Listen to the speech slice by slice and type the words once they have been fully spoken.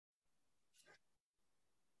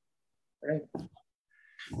Right.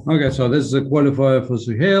 Okay, so this is a qualifier for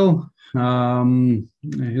Suhail.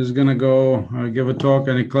 He's going to go give a talk.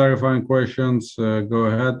 Any clarifying questions, go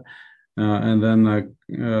ahead. And then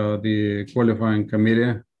the qualifying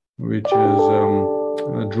committee, which is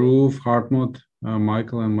Drew, Hartmut,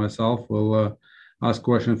 Michael, and myself will ask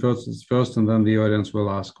questions first, and then the audience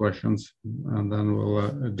will ask questions, and then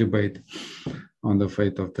we'll debate on the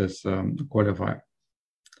fate of this qualifier.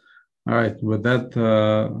 All right, with that,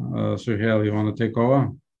 Suhail, you want to take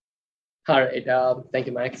over? All right. Thank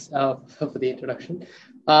you, Max, for the introduction.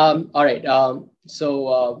 All right.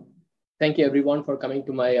 Thank you, everyone, for coming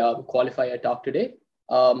to my qualifier talk today.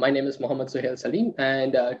 My name is Mohammad Suhail Saleem,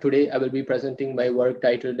 and today I will be presenting my work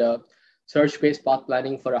titled Search-Based Path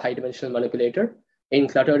Planning for a High-Dimensional Manipulator in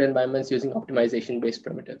Cluttered Environments Using Optimization-Based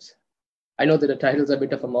Primitives. I know that the title is a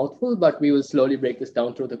bit of a mouthful, but we will slowly break this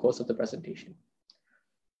down through the course of the presentation.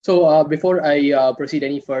 So before I proceed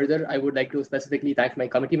any further, I would like to specifically thank my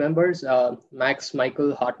committee members, Max,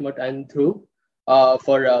 Michael, Hartmut, and Dhruv,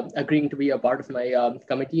 for agreeing to be a part of my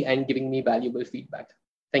committee and giving me valuable feedback.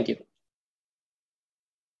 Thank you.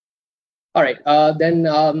 All right,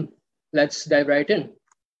 then let's dive right in.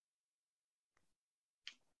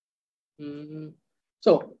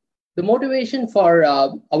 So the motivation for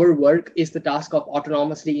our work is the task of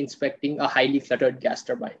autonomously inspecting a highly cluttered gas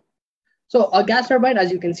turbine. So a gas turbine, as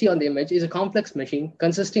you can see on the image, is a complex machine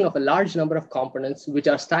consisting of a large number of components which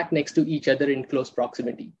are stacked next to each other in close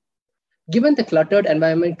proximity. Given the cluttered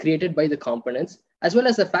environment created by the components, as well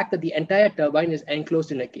as the fact that the entire turbine is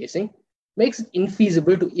enclosed in a casing, makes it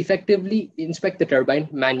infeasible to effectively inspect the turbine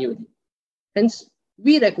manually. Hence,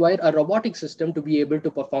 we require a robotic system to be able to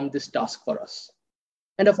perform this task for us.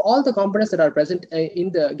 And of all the components that are present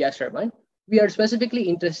in the gas turbine, we are specifically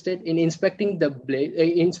interested in inspecting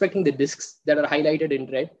the discs that are highlighted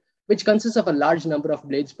in red, which consists of a large number of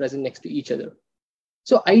blades present next to each other.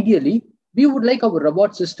 So ideally, we would like our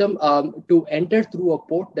robot system to enter through a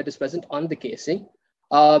port that is present on the casing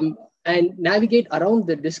and navigate around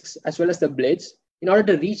the discs as well as the blades in order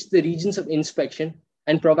to reach the regions of inspection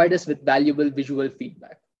and provide us with valuable visual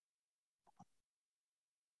feedback.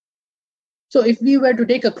 So if we were to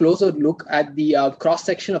take a closer look at the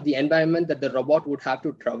cross-section of the environment that the robot would have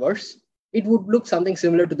to traverse, it would look something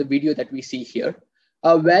similar to the video that we see here,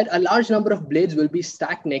 where a large number of blades will be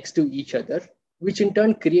stacked next to each other, which in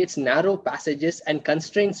turn creates narrow passages and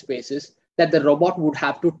constrained spaces that the robot would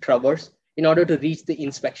have to traverse in order to reach the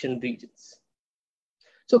inspection regions.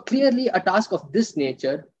 So clearly, a task of this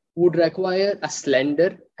nature would require a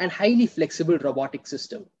slender and highly flexible robotic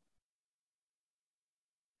system.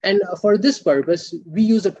 And for this purpose, we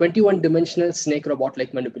use a 21-dimensional snake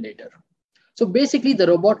robot-like manipulator. So basically, the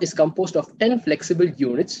robot is composed of 10 flexible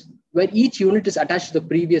units, where each unit is attached to the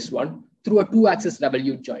previous one through a 2-axis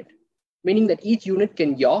revolute joint, meaning that each unit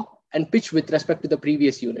can yaw and pitch with respect to the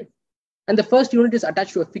previous unit. And the first unit is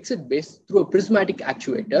attached to a fixed base through a prismatic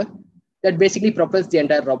actuator that basically propels the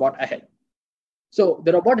entire robot ahead. So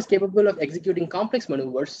the robot is capable of executing complex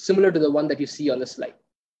maneuvers similar to the one that you see on the slide.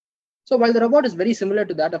 So while the robot is very similar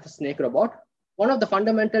to that of a snake robot, one of the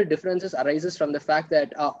fundamental differences arises from the fact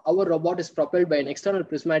that our robot is propelled by an external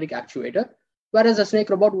prismatic actuator, whereas a snake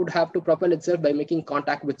robot would have to propel itself by making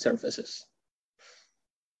contact with surfaces.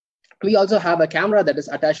 We also have a camera that is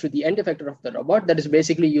attached to the end effector of the robot that is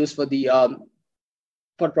basically used for the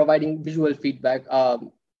for providing visual feedback.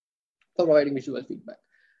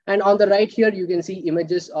 And on the right here, you can see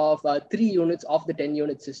images of 3 units of the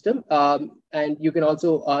 10-unit system. And you can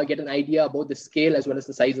also get an idea about the scale as well as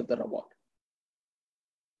the size of the robot.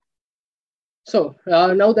 So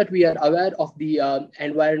now that we are aware of the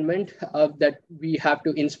environment that we have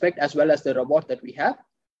to inspect as well as the robot that we have,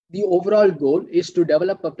 the overall goal is to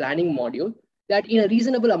develop a planning module that in a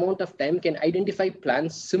reasonable amount of time can identify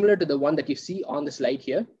plans similar to the one that you see on the slide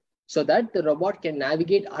here, so that the robot can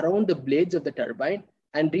navigate around the blades of the turbine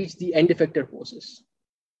and reach the end effector poses.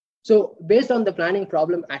 So based on the planning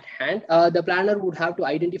problem at hand, the planner would have to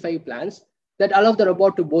identify plans that allow the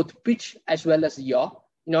robot to both pitch as well as yaw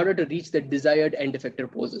in order to reach the desired end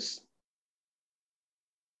effector poses.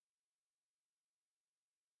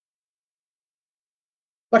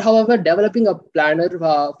 But however, developing a planner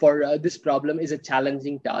for this problem is a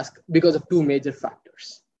challenging task because of 2 major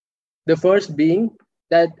factors. The first being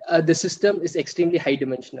that the system is extremely high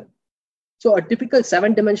dimensional. So a typical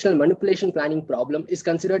 7-dimensional manipulation planning problem is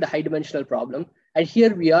considered a high-dimensional problem. And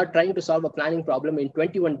here we are trying to solve a planning problem in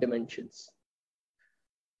 21 dimensions.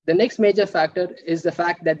 The next major factor is the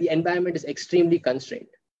fact that the environment is extremely constrained,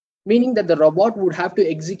 meaning that the robot would have to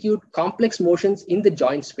execute complex motions in the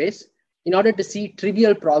joint space in order to see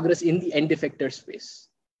trivial progress in the end effector space.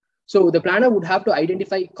 So the planner would have to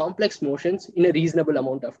identify complex motions in a reasonable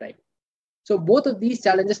amount of time. So both of these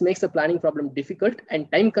challenges makes the planning problem difficult and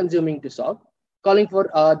time consuming to solve, calling for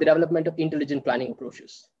the development of intelligent planning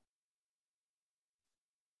approaches.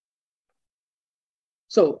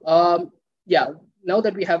 So yeah, now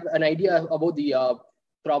that we have an idea about the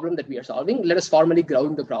problem that we are solving, let us formally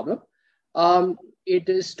ground the problem. It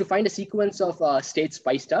is to find a sequence of states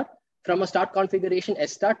pi star from a start configuration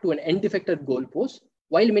S star to an end effector goal post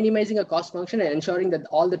while minimizing a cost function and ensuring that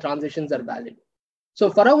all the transitions are valid. So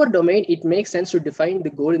for our domain, it makes sense to define the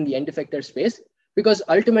goal in the end effector space because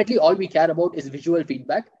ultimately all we care about is visual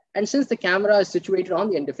feedback. And since the camera is situated on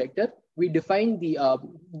the end effector, we define the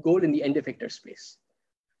goal in the end effector space.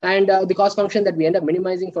 And the cost function that we end up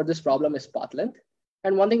minimizing for this problem is path length.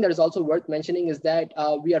 And one thing that is also worth mentioning is that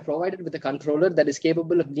we are provided with a controller that is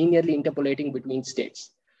capable of linearly interpolating between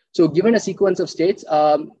states. So given a sequence of states,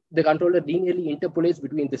 the controller linearly interpolates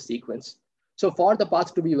between this sequence. So for the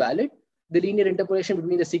path to be valid, the linear interpolation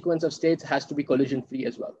between the sequence of states has to be collision free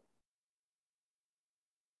as well.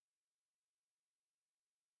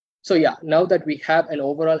 So yeah, now that we have an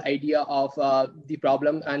overall idea of the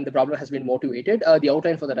problem and the problem has been motivated, the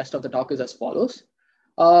outline for the rest of the talk is as follows.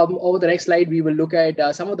 Over the next slide, we will look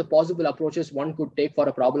at some of the possible approaches one could take for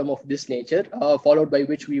a problem of this nature, followed by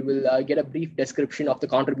which we will get a brief description of the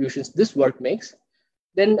contributions this work makes.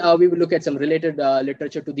 Then we will look at some related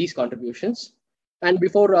literature to these contributions. And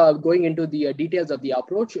before going into the details of the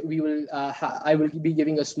approach, I will be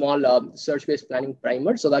giving a small search-based planning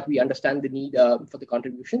primer so that we understand the need for the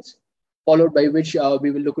contributions, followed by which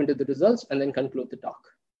we will look into the results and then conclude the talk.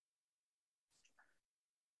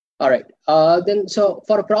 All right, so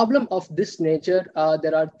for a problem of this nature,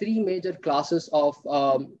 there are three major classes of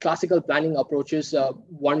classical planning approaches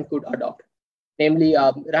one could adopt, namely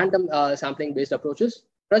random sampling-based approaches,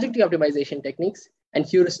 trajectory optimization techniques, and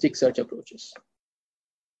heuristic search approaches.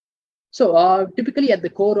 So typically at the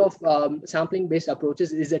core of sampling-based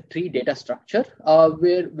approaches is a tree data structure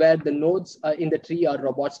where the nodes in the tree are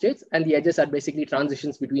robot states and the edges are basically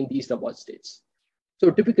transitions between these robot states. So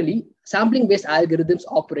typically, sampling-based algorithms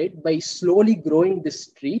operate by slowly growing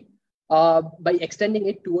this tree by extending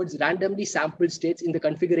it towards randomly sampled states in the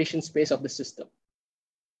configuration space of the system.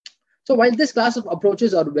 So while this class of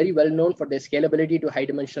approaches are very well known for their scalability to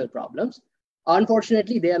high-dimensional problems,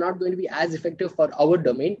 unfortunately, they are not going to be as effective for our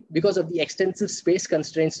domain because of the extensive space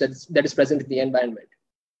constraints that is present in the environment.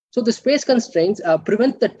 So the space constraints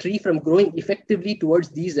prevent the tree from growing effectively towards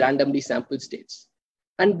these randomly sampled states.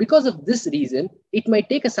 And because of this reason, it might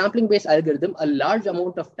take a sampling-based algorithm a large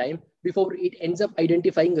amount of time before it ends up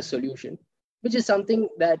identifying a solution, which is something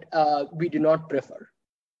that we do not prefer.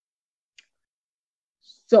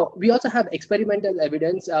 So we also have experimental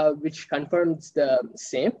evidence which confirms the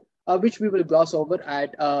same, which we will gloss over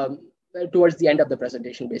at towards the end of the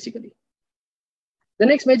presentation, basically. The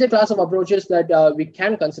next major class of approaches that we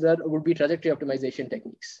can consider would be trajectory optimization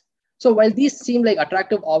techniques. So while these seem like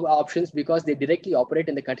attractive options because they directly operate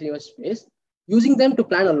in the continuous space, using them to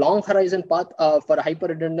plan a long horizon path for a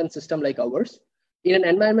hyper-redundant system like ours, in an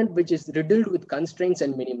environment which is riddled with constraints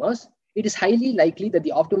and minimas, it is highly likely that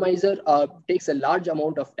the optimizer takes a large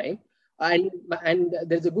amount of time, and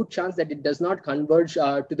there's a good chance that it does not converge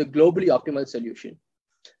to the globally optimal solution.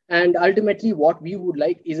 And ultimately, what we would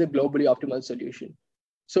like is a globally optimal solution.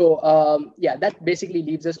 So yeah, that basically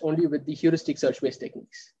leaves us only with the heuristic search-based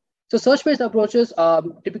techniques. So search-based approaches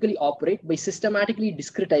typically operate by systematically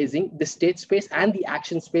discretizing the state space and the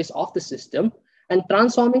action space of the system and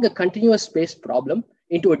transforming a continuous space problem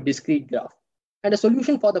into a discrete graph. And a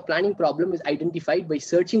solution for the planning problem is identified by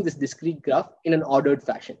searching this discrete graph in an ordered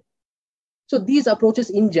fashion. So these approaches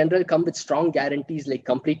in general come with strong guarantees like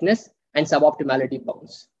completeness and suboptimality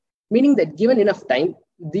bounds, meaning that given enough time,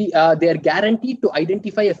 they are guaranteed to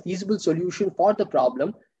identify a feasible solution for the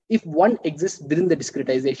problem if one exists within the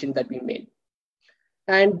discretization that we made.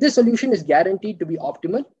 And this solution is guaranteed to be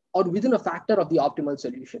optimal or within a factor of the optimal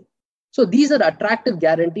solution. So these are attractive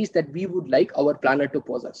guarantees that we would like our planner to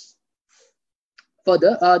possess.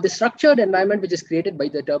 Further, the structured environment which is created by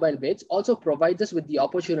the turbine blades also provides us with the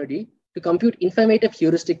opportunity to compute informative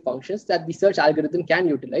heuristic functions that the search algorithm can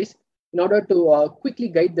utilize in order to quickly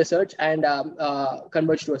guide the search and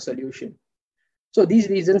converge to a solution. So these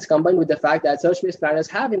reasons, combined with the fact that search-based planners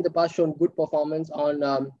have in the past shown good performance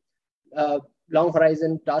on long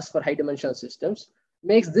horizon tasks for high-dimensional systems,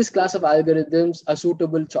 makes this class of algorithms a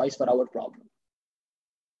suitable choice for our problem.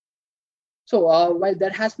 So while there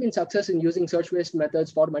has been success in using search-based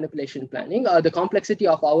methods for manipulation planning, the complexity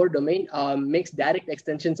of our domain makes direct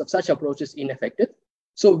extensions of such approaches ineffective.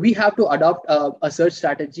 So we have to adopt a search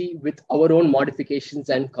strategy with our own modifications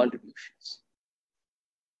and contributions.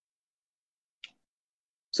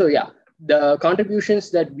 So yeah, the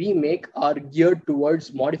contributions that we make are geared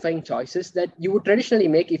towards modifying choices that you would traditionally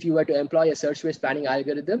make if you were to employ a search-based planning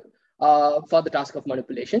algorithm for the task of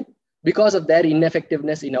manipulation because of their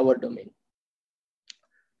ineffectiveness in our domain.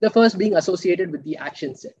 The first being associated with the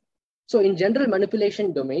action set. So in general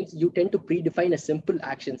manipulation domains, you tend to predefine a simple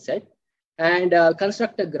action set and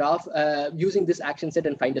construct a graph using this action set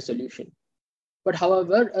and find a solution. But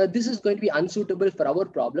however, this is going to be unsuitable for our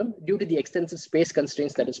problem due to the extensive space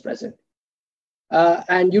constraints that is present.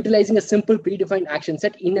 And utilizing a simple predefined action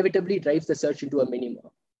set inevitably drives the search into a minima.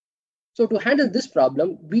 So to handle this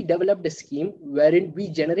problem, we developed a scheme wherein we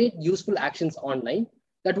generate useful actions online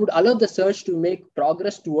that would allow the search to make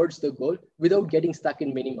progress towards the goal without getting stuck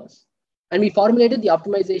in minimas. And we formulated the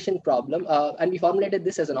optimization problem, and we formulated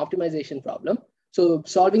this as an optimization problem. So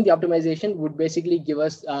solving the optimization would basically give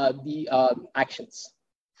us the actions.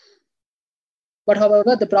 But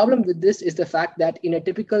however, the problem with this is the fact that in a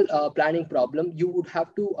typical planning problem, you would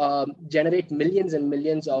have to generate millions and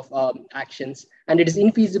millions of actions, and it is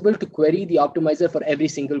infeasible to query the optimizer for every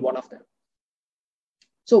single one of them.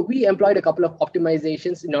 So we employed a couple of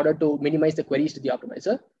optimizations in order to minimize the queries to the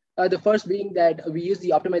optimizer. The first being that we use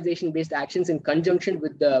the optimization-based actions in conjunction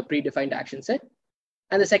with the predefined action set.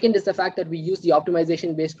 And the second is the fact that we use the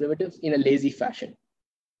optimization-based primitives in a lazy fashion.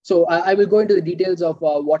 So I will go into the details of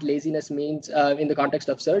what laziness means in the context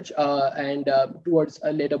of search and towards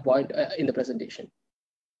a later point in the presentation.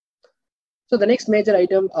 So the next major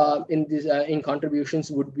item in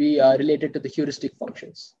contributions would be related to the heuristic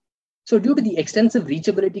functions. So due to the extensive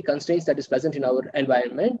reachability constraints that is present in our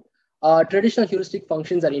environment, traditional heuristic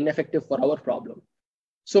functions are ineffective for our problem.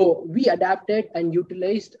 So we adapted and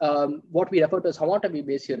utilized what we refer to as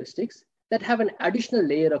homotopy-based heuristics that have an additional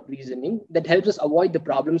layer of reasoning that helps us avoid the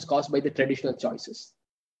problems caused by the traditional choices.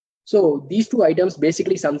 So these two items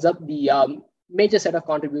basically sums up the major set of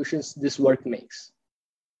contributions this work makes.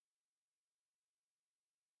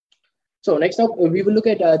 So next up, we will look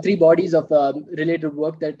at three bodies of related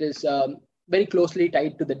work that is very closely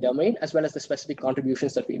tied to the domain as well as the specific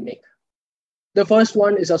contributions that we make. The first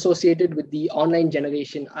one is associated with the online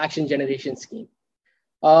action generation scheme.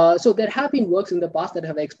 So there have been works in the past that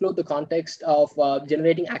have explored the context of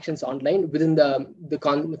generating actions online within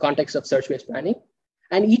the context of search-based planning.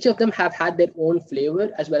 And each of them have had their own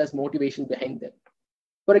flavor as well as motivation behind them.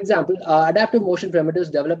 For example, adaptive motion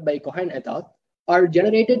primitives developed by Cohen et al. Are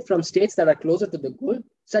generated from states that are closer to the goal,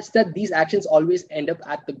 such that these actions always end up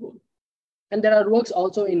at the goal. And there are works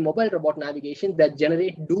also in mobile robot navigation that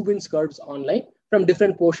generate Dubin's curves online from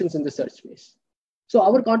different portions in the search space. So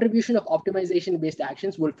our contribution of optimization-based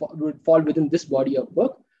actions would fall within this body of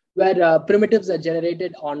work, where primitives are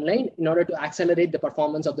generated online in order to accelerate the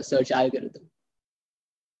performance of the search algorithm.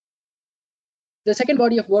 The second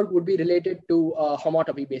body of work would be related to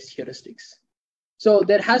homotopy-based heuristics. So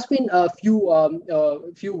there has been a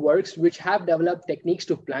few works which have developed techniques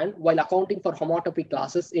to plan while accounting for homotopy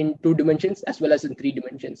classes in 2 dimensions as well as in 3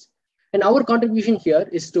 dimensions. And our contribution here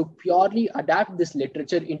is to purely adapt this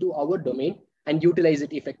literature into our domain and utilize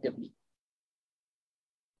it effectively.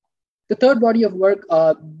 The third body of work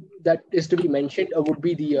that is to be mentioned would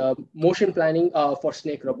be the motion planning for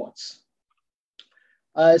snake robots.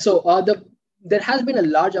 There has been a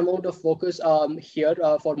large amount of focus here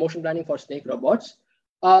for motion planning for snake robots,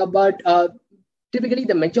 but typically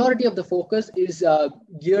the majority of the focus is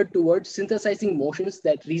geared towards synthesizing motions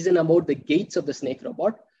that reason about the gaits of the snake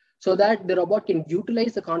robot so that the robot can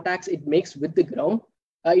utilize the contacts it makes with the ground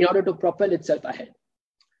in order to propel itself ahead.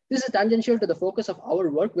 This is tangential to the focus of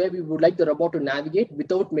our work where we would like the robot to navigate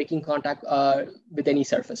without making contact with any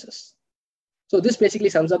surfaces. So this basically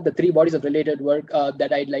sums up the 3 bodies of related work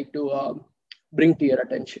that I'd like to bring to your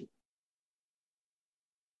attention.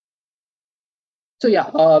 So yeah,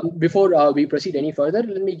 before we proceed any further,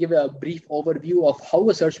 let me give a brief overview of how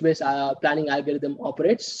a search-based planning algorithm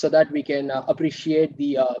operates so that we can appreciate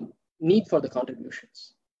the need for the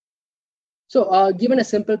contributions. So given a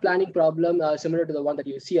simple planning problem similar to the one that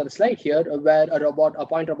you see on the slide here, where a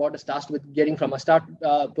point robot is tasked with getting from a start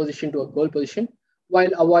position to a goal position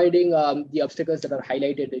while avoiding the obstacles that are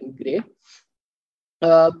highlighted in gray.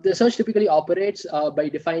 The search typically operates by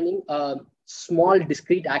defining a small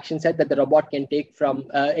discrete action set that the robot can take from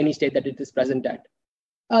any state that it is present at.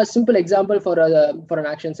 A simple example for an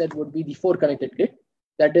action set would be the 4 connected grid.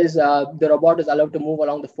 That is, the robot is allowed to move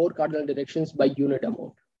along the 4 cardinal directions by unit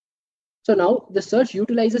amount. So now the search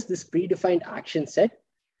utilizes this predefined action set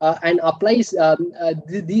and applies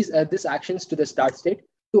these actions to the start state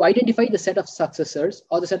to identify the set of successors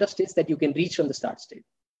or the set of states that you can reach from the start state.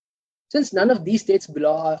 Since none of these states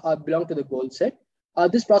belong to the goal set,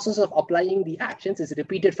 this process of applying the actions is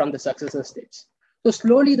repeated from the successor states. So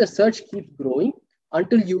slowly the search keeps growing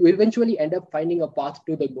until you eventually end up finding a path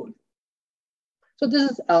to the goal. So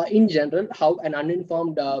this is in general how an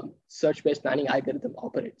uninformed search-based planning algorithm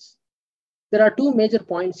operates. There are two major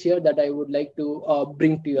points here that I would like to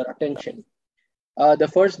bring to your attention. The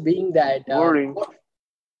first being that I'm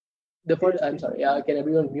sorry, can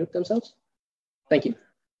everyone mute themselves? Thank you.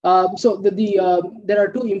 So there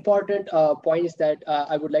are two important points that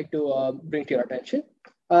I would like to bring to your attention.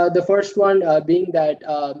 The first one being that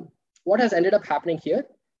what has ended up happening here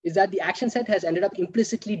is that the action set has ended up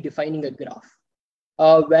implicitly defining a graph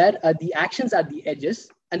where the actions are the edges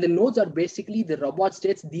and the nodes are basically the robot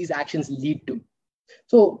states these actions lead to.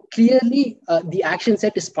 So clearly, the action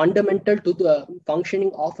set is fundamental to the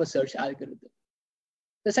functioning of a search algorithm.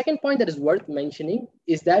 The second point that is worth mentioning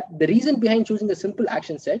is that the reason behind choosing a simple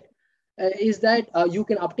action set is that you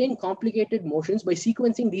can obtain complicated motions by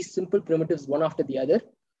sequencing these simple primitives one after the other,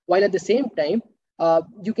 while at the same time,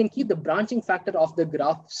 you can keep the branching factor of the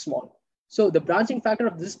graph small. So the branching factor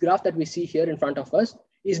of this graph that we see here in front of us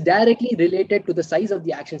is directly related to the size of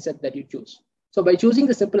the action set that you choose. So by choosing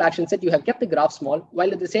the simple action set, you have kept the graph small,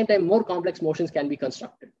 while at the same time, more complex motions can be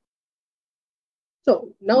constructed.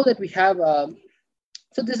 So now that we have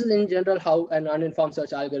so this is in general how an uninformed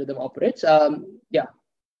search algorithm operates. Now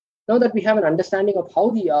that we have an understanding of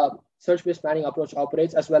how the search-based planning approach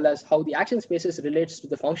operates, as well as how the action spaces relates to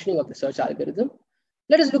the functioning of the search algorithm,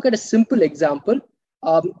 let us look at a simple example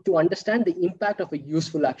to understand the impact of a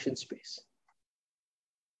useful action space.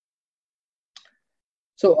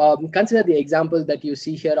 So consider the example that you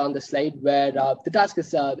see here on the slide where the task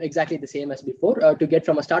is exactly the same as before to get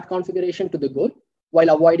from a start configuration to the goal, while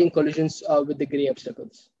avoiding collisions with the gray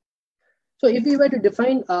obstacles. So if we were to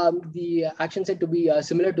define the action set to be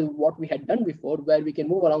similar to what we had done before, where we can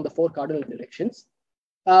move along the 4 cardinal directions,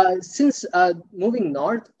 since moving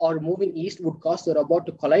north or moving east would cause the robot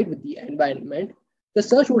to collide with the environment, the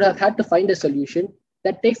search would have had to find a solution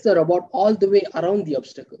that takes the robot all the way around the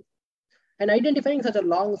obstacle. And identifying such a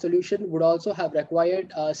long solution would also have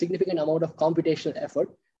required a significant amount of computational effort,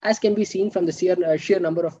 as can be seen from the sheer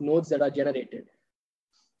number of nodes that are generated.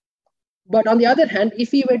 But on the other hand,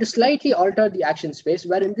 if we were to slightly alter the action space,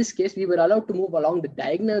 where in this case we were allowed to move along the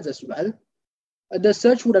diagonals as well, the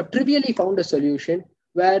search would have trivially found a solution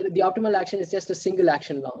where the optimal action is just a single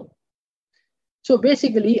action long. So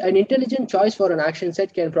basically, an intelligent choice for an action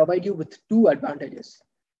set can provide you with 2 advantages.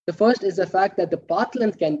 The first is the fact that the path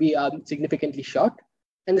length can be significantly short.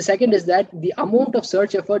 And the second is that the amount of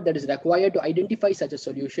search effort that is required to identify such a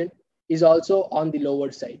solution is also on the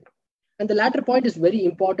lower side. And the latter point is very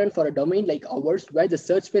important for a domain like ours, where the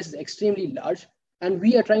search space is extremely large, and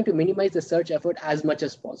we are trying to minimize the search effort as much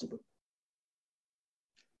as possible.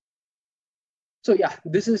 So yeah,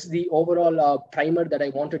 this is the overall primer that I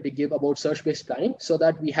wanted to give about search-based planning, so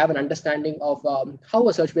that we have an understanding of how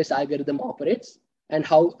a search-based algorithm operates and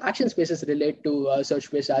how action spaces relate to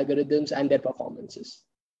search-based algorithms and their performances.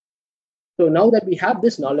 So now that we have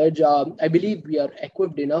this knowledge, I believe we are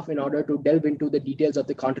equipped enough in order to delve into the details of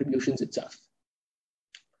the contributions itself.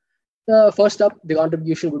 First up, the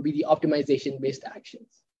contribution would be the optimization-based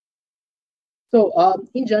actions. So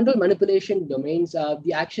in general manipulation domains,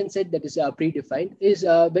 the action set that is predefined is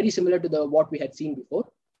very similar to what we had seen before,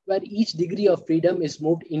 where each degree of freedom is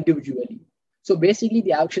moved individually. So basically,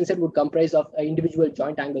 the action set would comprise of individual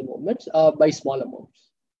joint angle movements by small amounts.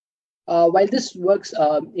 While this works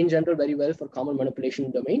in general very well for common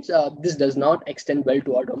manipulation domains, this does not extend well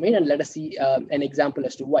to our domain, and let us see an example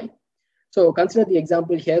as to why. So consider the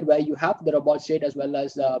example here where you have the robot state as well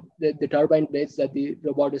as the turbine blades that the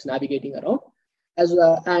robot is navigating around,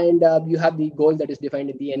 and you have the goal that is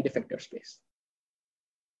defined in the end effector space.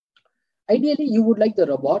 Ideally, you would like the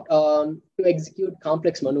robot to execute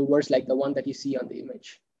complex maneuvers like the one that you see on the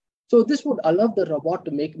image. So this would allow the robot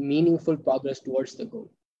to make meaningful progress towards the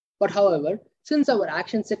goal. But however, since our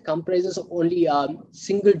action set comprises of only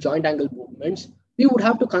single joint angle movements, we would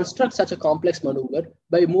have to construct such a complex maneuver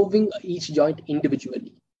by moving each joint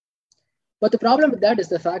individually. But the problem with that is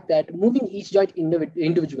the fact that moving each joint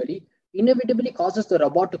individually inevitably causes the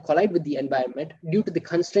robot to collide with the environment due to the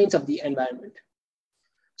constraints of the environment.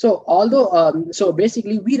 So so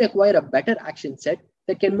basically we require a better action set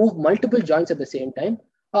that can move multiple joints at the same time,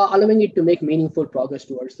 allowing it to make meaningful progress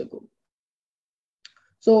towards the goal.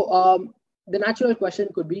 So the natural question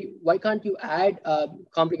could be, why can't you add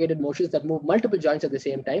complicated motions that move multiple joints at the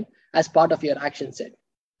same time as part of your action set?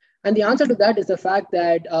 And the answer to that is the fact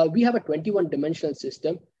that we have a 21-dimensional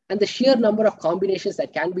system, and the sheer number of combinations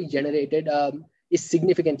that can be generated is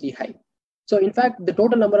significantly high. So in fact, the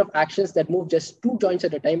total number of actions that move just 2 joints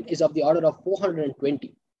at a time is of the order of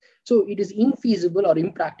 420. So it is infeasible or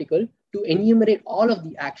impractical to enumerate all of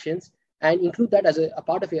the actions and include that as a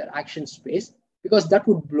part of your action space, because that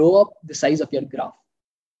would blow up the size of your graph.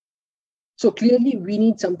 So clearly, we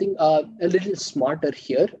need something a little smarter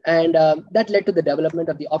here, and that led to the development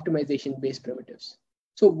of the optimization-based primitives.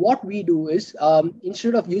 So what we do is,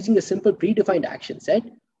 instead of using a simple predefined action set,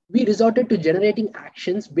 we resorted to generating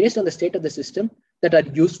actions based on the state of the system that are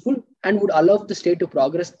useful and would allow the state to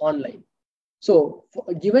progress online. So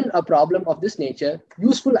given a problem of this nature,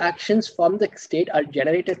 useful actions from the state are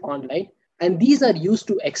generated online, and these are used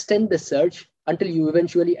to extend the search until you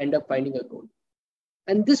eventually end up finding a goal.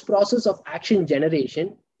 And this process of action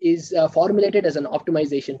generation is formulated as an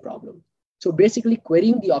optimization problem. So basically,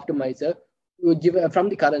 querying the optimizer would give, from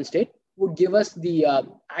the current state would give us the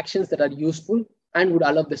actions that are useful and would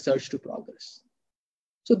allow the search to progress.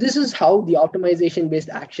 So this is how the optimization-based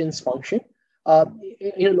actions function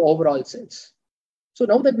in an overall sense. So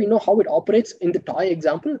now that we know how it operates in the toy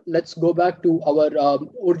example, let's go back to our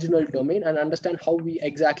original domain and understand how we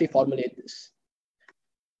exactly formulate this.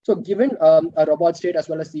 So given a robot state as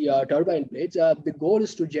well as the turbine blades, the goal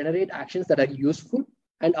is to generate actions that are useful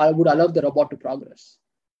and would allow the robot to progress.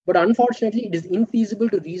 But unfortunately, it is infeasible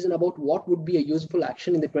to reason about what would be a useful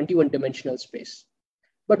action in the 21-dimensional space.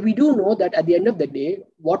 But we do know that at the end of the day,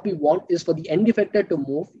 what we want is for the end effector to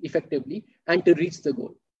move effectively and to reach the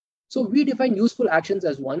goal. So we define useful actions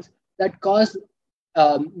as ones that cause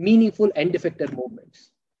meaningful end effector movements.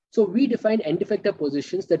 So we define end effector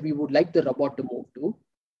positions that we would like the robot to move to,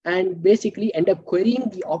 and basically end up querying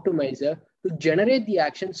the optimizer to generate the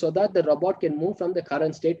action so that the robot can move from the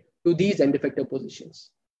current state to these end effector positions.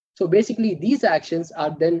 So basically, these actions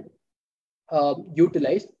are then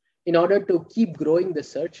utilized in order to keep growing the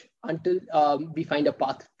search until we find a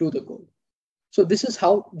path to the goal. So this is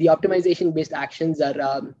how the optimization-based actions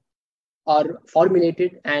are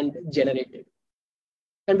formulated and generated.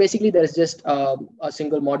 And basically, there's just a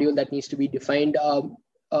single module that needs to be defined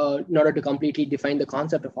in order to completely define the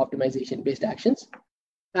concept of optimization-based actions.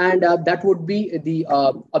 And that would be the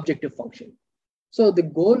objective function. So the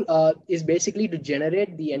goal is basically to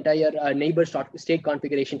generate the entire neighbor state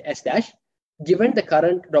configuration S dash, given the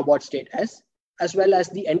current robot state S, as well as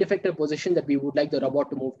the end effector position that we would like the robot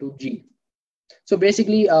to move to G. So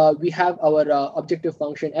basically, we have our objective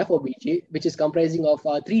function f of G, which is comprising of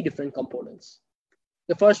 3 different components.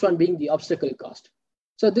 The first one being the obstacle cost.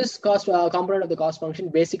 So this cost component of the cost function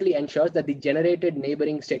basically ensures that the generated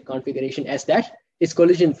neighboring state configuration S dash is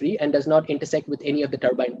collision free and does not intersect with any of the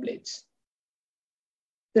turbine blades.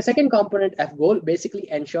 The second component F goal basically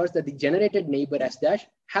ensures that the generated neighbor S dash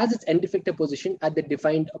has its end effector position at the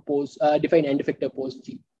defined end effector pose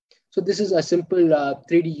G. So this is a simple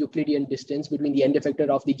 3D Euclidean distance between the end effector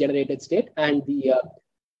of the generated state and the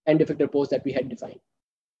end effector pose that we had defined.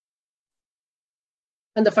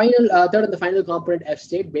 And the final third and the final component F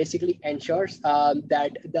state basically ensures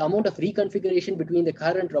that the amount of reconfiguration between the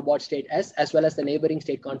current robot state S as well as the neighboring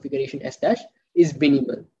state configuration S dash is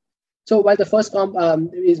minimal. So while the first comp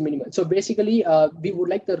is minimal, so basically we would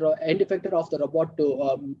like the end effector of the robot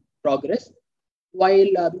to progress while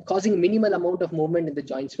causing minimal amount of movement in the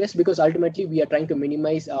joint space, because ultimately we are trying to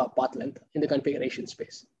minimize path length in the configuration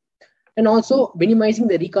space. And also minimizing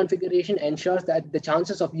the reconfiguration ensures that the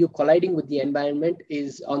chances of you colliding with the environment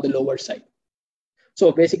is on the lower side.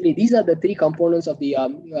 So basically these are the 3 components of the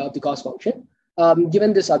cost function.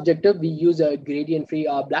 Given this objective, we use a gradient-free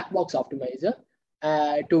black box optimizer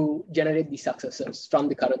to generate the successors from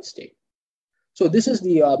the current state. So this is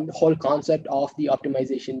the whole concept of the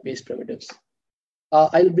optimization-based primitives.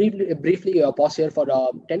 I'll briefly pause here for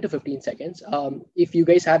 10 to 15 seconds. If you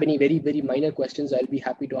guys have any very, very minor questions, I'll be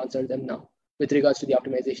happy to answer them now with regards to the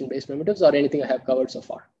optimization-based primitives or anything I have covered so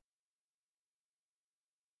far.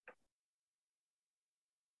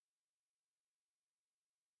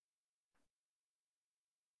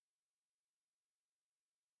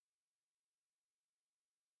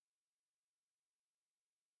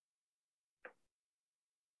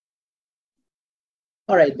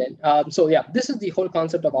 All right, then. So yeah, this is the whole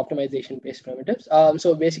concept of optimization-based primitives.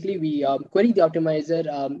 So basically, we query the optimizer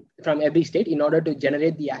from every state in order to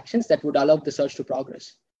generate the actions that would allow the search to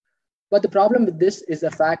progress. But the problem with this is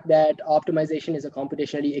the fact that optimization is a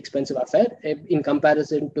computationally expensive affair in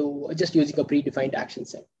comparison to just using a predefined action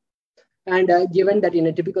set. And given that in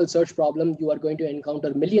a typical search problem, you are going to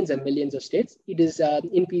encounter millions and millions of states, it is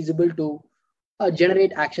infeasible to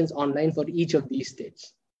generate actions online for each of these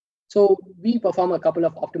states. So we perform a couple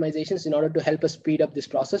of optimizations in order to help us speed up this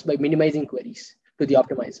process by minimizing queries to the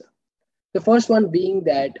optimizer. The first one being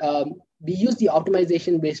that we use the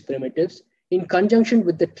optimization-based primitives in conjunction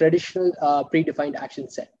with the traditional predefined action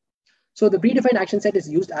set. So the predefined action set is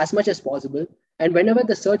used as much as possible. And whenever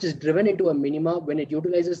the search is driven into a minima, when it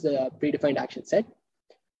utilizes the predefined action set,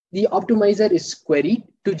 the optimizer is queried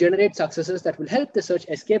to generate successes that will help the search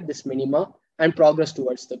escape this minima and progress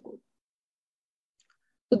towards the goal.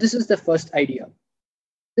 So this is the first idea.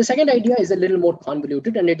 The second idea is a little more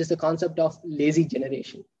convoluted, and it is the concept of lazy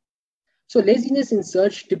generation. So laziness in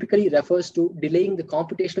search typically refers to delaying the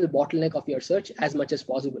computational bottleneck of your search as much as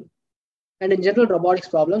possible. And in general robotics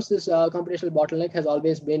problems, this computational bottleneck has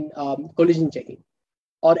always been collision checking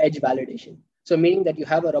or edge validation. So meaning that you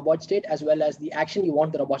have a robot state as well as the action you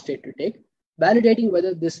want the robot state to take. Validating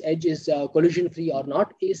whether this edge is collision-free or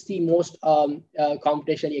not is the most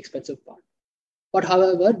computationally expensive part. But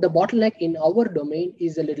however, the bottleneck in our domain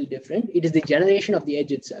is a little different. It is the generation of the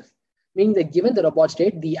edge itself. Meaning that given the robot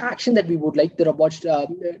state, the action that we would like the robot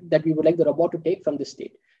to take from this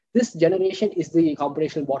state, this generation is the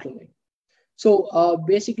computational bottleneck. So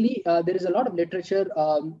basically, there is a lot of literature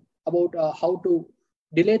about how to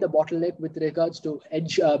delay the bottleneck with regards to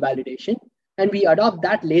edge validation, and we adopt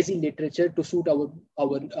that lazy literature to suit our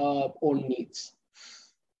own needs.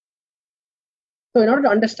 So in order to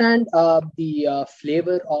understand the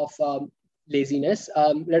flavor of laziness,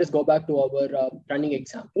 let us go back to our running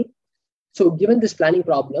example. So given this planning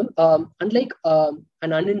problem, unlike an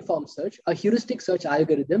uninformed search, a heuristic search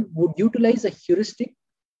algorithm would utilize a heuristic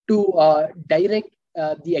to direct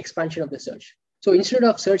the expansion of the search. So instead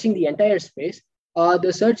of searching the entire space,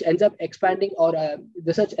 the search ends up expanding, or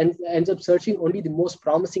the search ends up searching only the most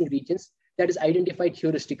promising regions that is identified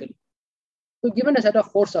heuristically. So given a set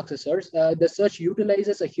of 4 successors, the search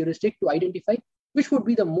utilizes a heuristic to identify which would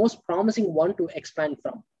be the most promising one to expand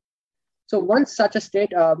from. So once such a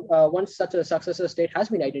successor state has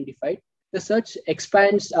been identified, the search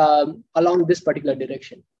expands along this particular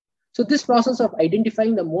direction. So this process of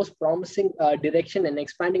identifying the most promising direction and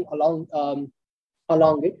expanding along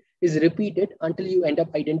it is repeated until you end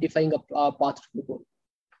up identifying a path to the goal.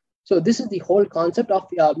 So this is the whole concept of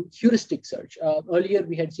heuristic search. Earlier,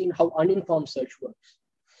 we had seen how uninformed search works.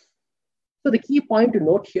 So the key point to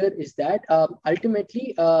note here is that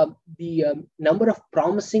ultimately the number of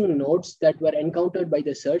promising nodes that were encountered by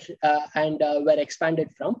the search and were expanded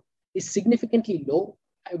from is significantly low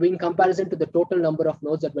in comparison to the total number of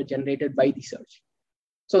nodes that were generated by the search.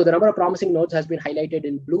 So the number of promising nodes has been highlighted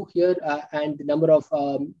in blue here, and the number of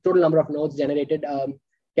total number of nodes generated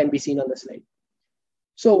can be seen on the slide.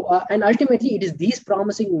 So, and ultimately, it is these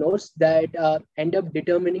promising nodes that end up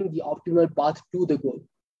determining the optimal path to the goal.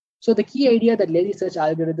 So the key idea that lazy search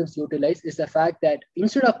algorithms utilize is the fact that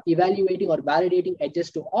instead of evaluating or validating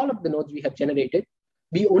edges to all of the nodes we have generated,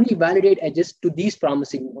 we only validate edges to these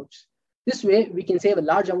promising nodes. This way, we can save a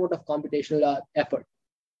large amount of computational effort.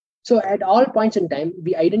 So at all points in time,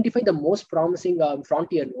 we identify the most promising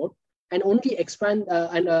frontier node and only expand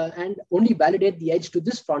and only validate the edge to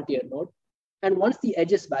this frontier node. And once the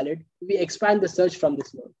edge is valid, we expand the search from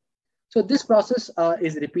this node. So this process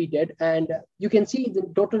is repeated, and you can see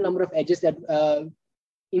the total number of edges that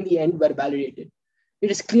in the end were validated.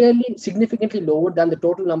 It is clearly significantly lower than the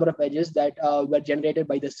total number of edges that were generated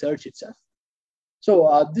by the search itself.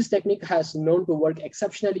 So this technique has known to work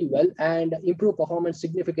exceptionally well and improve performance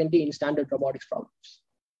significantly in standard robotics problems.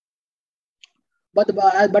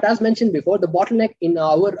 But as mentioned before, the bottleneck in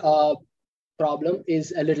our problem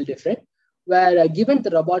is a little different, where given the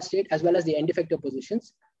robot state as well as the end effector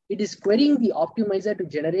positions, it is querying the optimizer to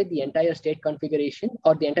generate the entire state configuration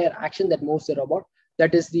or the entire action that moves the robot.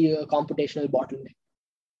 That is the computational bottleneck.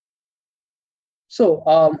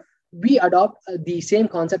 So we adopt the same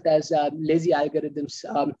concept as lazy algorithms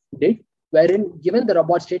did, wherein given the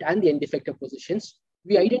robot state and the end effector positions,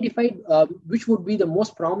 we identified which would be the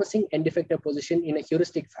most promising end effector position in a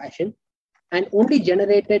heuristic fashion, and only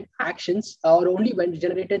generated actions or only when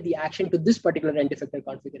generated the action to this particular end effector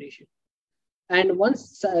configuration. And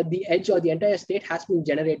once the edge or the entire state has been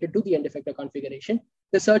generated to the end effector configuration,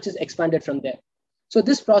 the search is expanded from there. So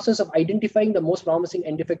this process of identifying the most promising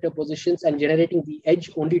end effector positions and generating the edge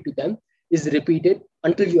only to them is repeated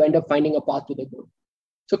until you end up finding a path to the goal.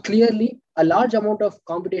 So clearly, a large amount of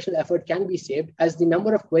computational effort can be saved as the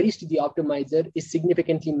number of queries to the optimizer is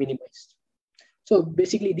significantly minimized. So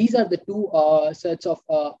basically, these are the two sets of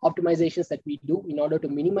optimizations that we do in order to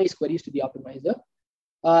minimize queries to the optimizer,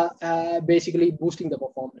 basically boosting the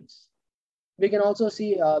performance. We can also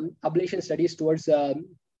see ablation studies towards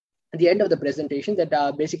at the end of the presentation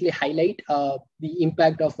that basically highlight the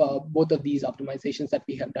impact of both of these optimizations that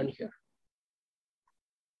we have done here.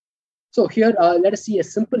 So here, let us see a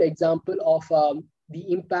simple example of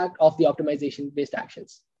the impact of the optimization-based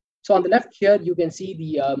actions. So on the left here, you can see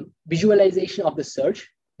the visualization of the search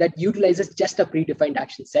that utilizes just a predefined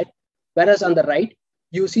action set. Whereas on the right,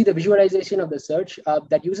 you see the visualization of the search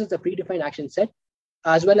that uses the predefined action set,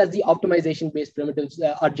 as well as the optimization-based primitives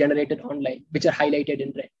are generated online, which are highlighted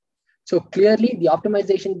in red. So clearly, the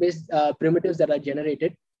optimization-based primitives that are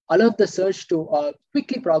generated allow the search to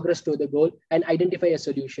quickly progress to the goal and identify a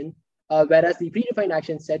solution, whereas the predefined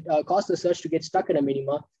action set causes the search to get stuck in a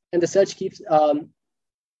minima, and the search keeps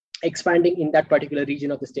expanding in that particular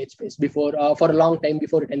region of the state space for a long time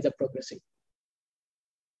before it ends up progressing.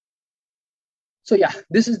 So yeah,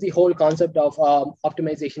 this is the whole concept of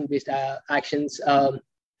optimization-based actions,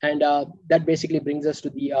 and that basically brings us to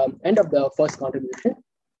the end of the first contribution.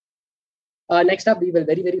 Next up, we will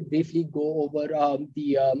very, very briefly go over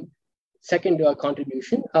the second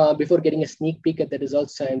contribution before getting a sneak peek at the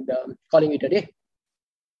results and calling it a day.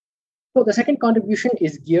 So the second contribution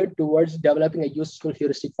is geared towards developing a useful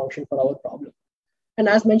heuristic function for our problem. And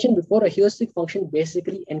as mentioned before, a heuristic function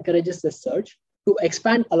basically encourages the search to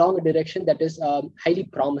expand along a direction that is highly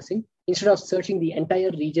promising instead of searching the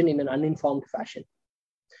entire region in an uninformed fashion.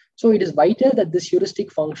 So it is vital that this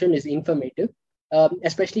heuristic function is informative,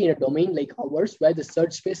 especially in a domain like ours, where the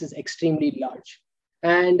search space is extremely large.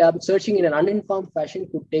 And searching in an uninformed fashion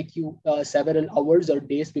could take you several hours or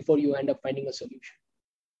days before you end up finding a solution.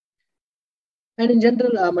 And in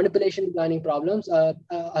general, manipulation planning problems,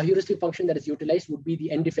 a heuristic function that is utilized would be the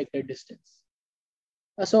end effector distance.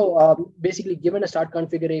 So basically, given a start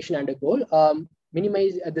configuration and a goal,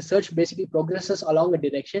 the search basically progresses along a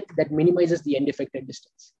direction that minimizes the end effector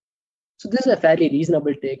distance. So this is a fairly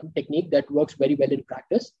reasonable technique that works very well in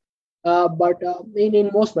practice, but in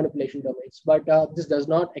most manipulation domains. But this does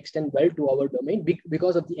not extend well to our domain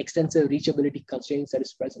because of the extensive reachability constraints that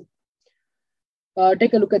is present.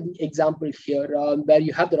 Take a look at the example here, where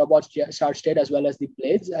you have the robot start state as well as the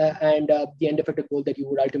blades and the end effector goal that you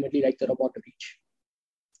would ultimately like the robot to reach.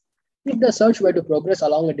 If the search were to progress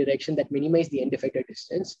along a direction that minimizes the end effector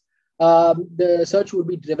distance, the search would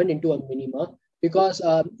be driven into a minima because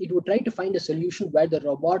it would try to find a solution where the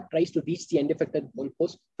robot tries to reach the end effector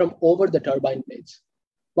goalpost from over the turbine blades.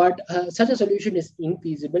 But such a solution is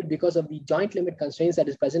infeasible because of the joint limit constraints that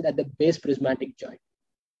is present at the base prismatic joint.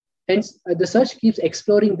 Hence, the search keeps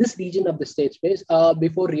exploring this region of the state space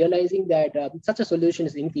before realizing that such a solution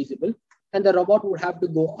is infeasible, and the robot would have to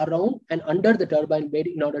go around and under the turbine blade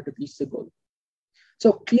in order to reach the goal.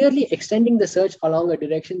 So clearly extending the search along a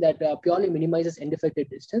direction that purely minimizes end effector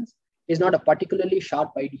distance is not a particularly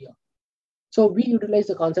sharp idea. So we utilize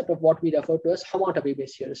the concept of what we refer to as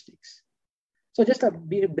homotopy-based heuristics. So just a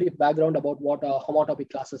brief background about what homotopy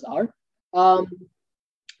classes are.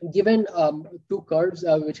 Given two curves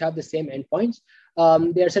which have the same endpoints,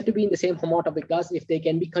 they are said to be in the same homotopy class if they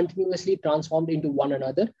can be continuously transformed into one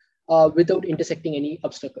another without intersecting any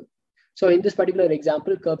obstacle. So in this particular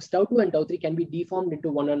example, curves tau2 and tau3 can be deformed into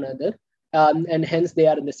one another, and hence they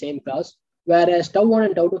are in the same class, whereas tau1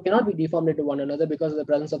 and tau2 cannot be deformed into one another because of the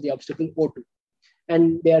presence of the obstacle O2,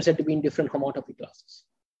 and they are said to be in different homotopy classes.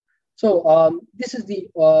 So this is the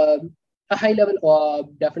a high-level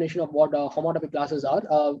definition of what homotopy classes are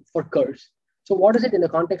for curves. So what is it in the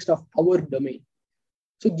context of our domain?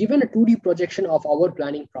 So given a 2D projection of our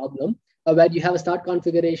planning problem, where you have a start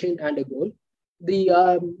configuration and a goal, the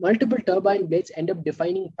multiple turbine blades end up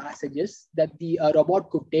defining passages that the robot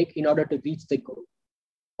could take in order to reach the goal.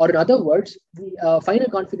 Or in other words, the final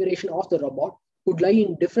configuration of the robot could lie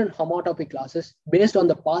in different homotopy classes based on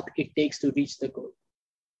the path it takes to reach the goal.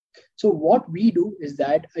 So what we do is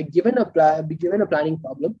that given a planning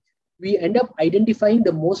problem, we end up identifying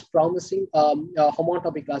the most promising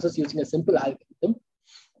homotopy classes using a simple algorithm.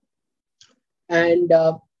 And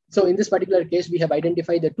so in this particular case, we have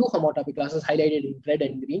identified the two homotopy classes highlighted in red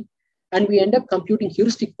and green, and we end up computing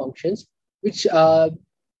heuristic functions, which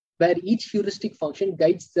where each heuristic function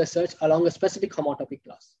guides the search along a specific homotopy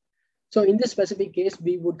class. So in this specific case,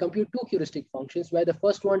 we would compute two heuristic functions, where the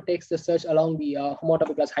first one takes the search along the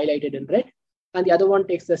homotopy class highlighted in red, and the other one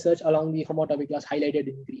takes the search along the homotopy class highlighted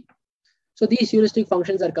in green. So these heuristic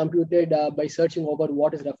functions are computed by searching over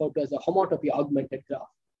what is referred to as a homotopy augmented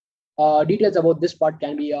graph. Details about this part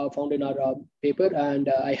can be found in our paper, and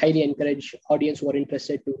I highly encourage audience who are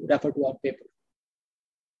interested to refer to our paper.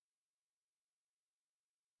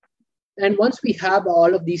 And once we have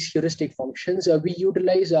all of these heuristic functions, we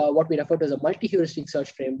utilize what we refer to as a multi-heuristic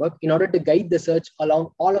search framework in order to guide the search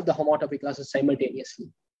along all of the homotopy classes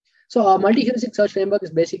simultaneously. So a multi-heuristic search framework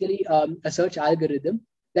is basically a search algorithm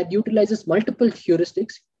that utilizes multiple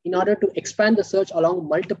heuristics in order to expand the search along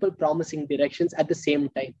multiple promising directions at the same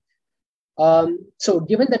time. So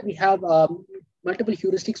given that we have multiple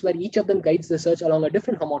heuristics where each of them guides the search along a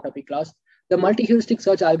different homotopy class, the multi-heuristic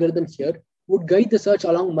search algorithm here would guide the search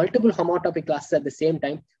along multiple homotopy classes at the same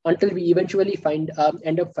time until we eventually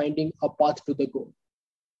end up finding a path to the goal.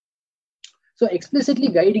 So explicitly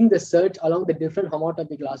guiding the search along the different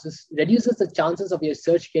homotopy classes reduces the chances of your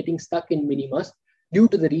search getting stuck in minimas due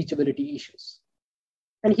to the reachability issues.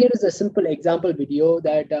 And here is a simple example video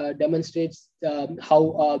that demonstrates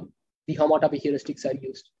how the homotopy heuristics are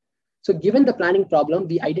used. So given the planning problem,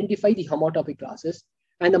 we identify the homotopy classes,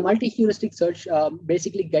 and the multi-heuristic search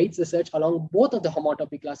basically guides the search along both of the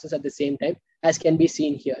homotopy classes at the same time, as can be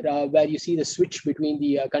seen here, where you see the switch between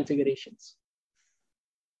the configurations.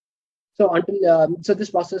 So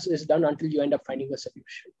this process is done until you end up finding a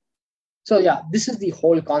solution. So yeah, this is the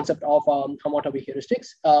whole concept of homotopy heuristics.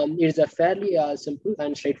 It is a fairly simple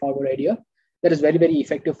and straightforward idea that is very, very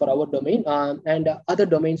effective for our domain and other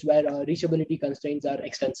domains where reachability constraints are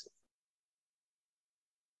extensive.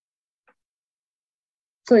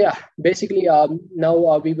 So yeah, basically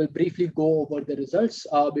now we will briefly go over the results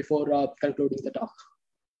before concluding the talk.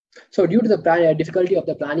 So due to the difficulty of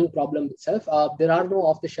the planning problem itself, there are no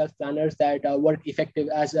off-the-shelf planners that work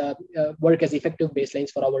as effective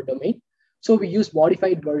baselines for our domain. So we use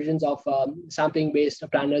modified versions of sampling-based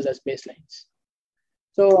planners as baselines.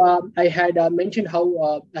 So I had mentioned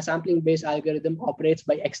how a sampling-based algorithm operates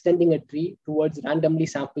by extending a tree towards randomly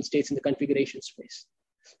sampled states in the configuration space.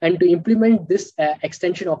 And to implement this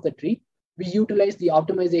extension of the tree, we utilize the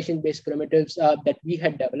optimization-based primitives that we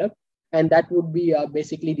had developed, and that would be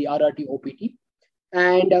basically the RRT OPT.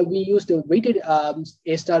 And we used a weighted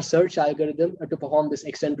A-star search algorithm to perform this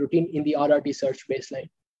extend routine in the RRT search baseline.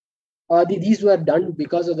 These were done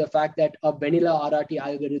because of the fact that a vanilla RRT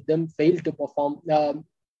algorithm failed to perform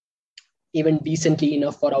even decently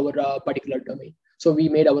enough for our particular domain. So we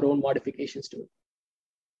made our own modifications to it.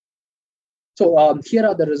 So here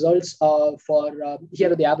are the results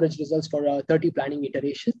here are the average results for 30 planning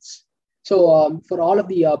iterations. So for all of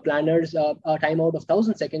the planners, a timeout of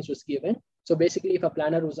 1,000 seconds was given. So basically, if a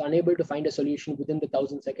planner was unable to find a solution within the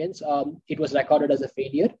 1,000 seconds, it was recorded as a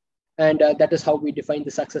failure. And that is how we define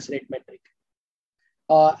the success rate metric.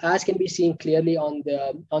 As can be seen clearly on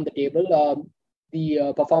the table,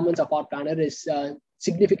 the performance of our planner is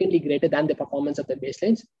significantly greater than the performance of the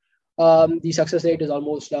baselines. The success rate is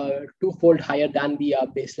almost twofold higher than the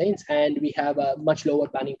baselines, and we have a much lower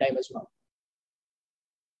planning time as well.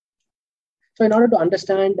 So in order to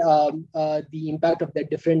understand the impact of the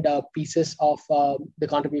different pieces of the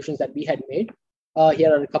contributions that we had made,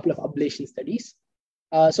 here are a couple of ablation studies.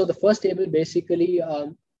 So the first table basically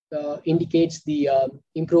indicates the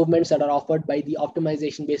improvements that are offered by the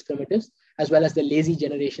optimization-based primitives, as well as the lazy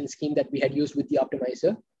generation scheme that we had used with the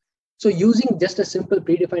optimizer. So using just a simple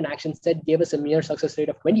predefined action set gave us a mere success rate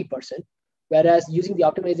of 20%, whereas using the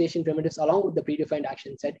optimization primitives along with the predefined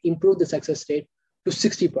action set improved the success rate to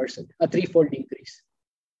 60%, a threefold increase.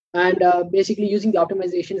 And basically using the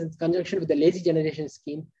optimization in conjunction with the lazy generation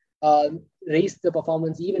scheme raised the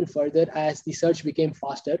performance even further as the search became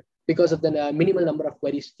faster because of the minimal number of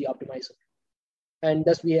queries to the optimizer. And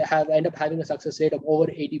thus we end up having a success rate of over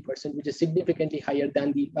 80%, which is significantly higher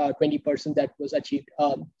than the 20% that was achieved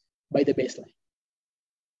by the baseline.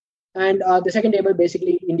 And the second table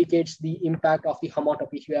basically indicates the impact of the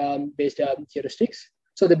homotopy-based heuristics.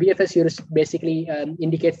 So the BFS heuristic basically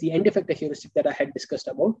indicates the end effector heuristic that I had discussed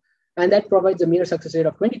about, and that provides a mere success rate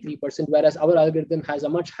of 23%, whereas our algorithm has a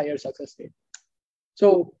much higher success rate.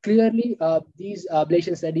 So clearly, these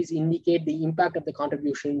ablation studies indicate the impact of the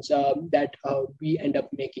contributions that we end up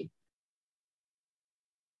making.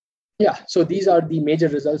 Yeah, so these are the major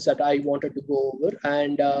results that I wanted to go over,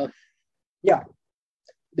 and yeah,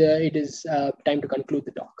 it is time to conclude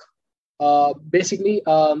the talk. Basically,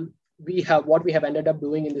 what we have ended up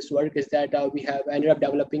doing in this work is that we have ended up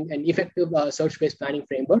developing an effective search-based planning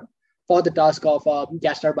framework for the task of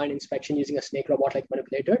gas turbine inspection using a snake robot-like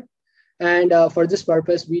manipulator. And for this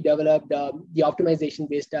purpose, we developed the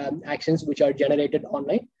optimization-based actions which are generated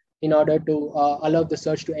online in order to allow the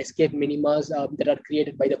search to escape minimas that are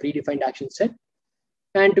created by the predefined action set.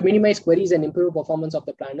 And to minimize queries and improve performance of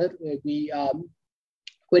the planner, we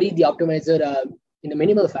query the optimizer in a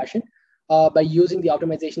minimal fashion by using the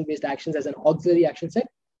optimization-based actions as an auxiliary action set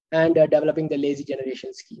and developing the lazy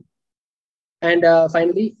generation scheme. And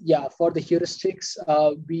finally, yeah, for the heuristics,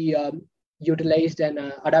 we utilized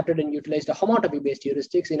and adapted and utilized a homotopy-based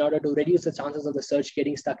heuristics in order to reduce the chances of the search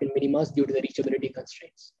getting stuck in minimas due to the reachability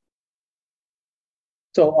constraints.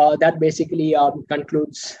 So that basically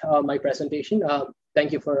concludes my presentation.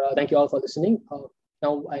 Thank you all for listening.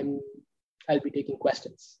 Now I'll be taking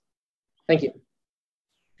questions. Thank you.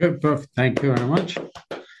 Good, perfect. Thank you very much.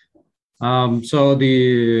 So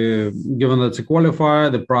given that's a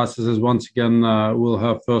qualifier, the process is once again, we'll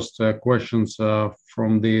have first questions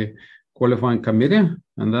from the qualifying committee,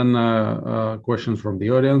 and then questions from the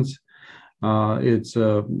audience. It's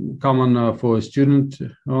common for a student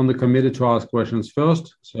on the committee to ask questions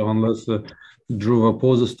first. So unless Drew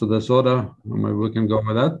opposes to this order, maybe we can go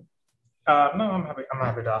with that. No, I'm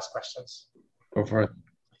happy to ask questions. Go for it.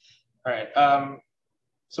 All right.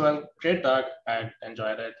 So great talk. I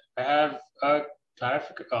enjoyed it. I have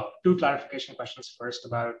two clarification questions first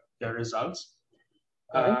about your results.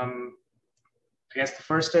 I guess the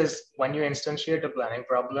first is, when you instantiate a planning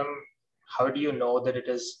problem, how do you know that it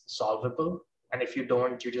is solvable? And if you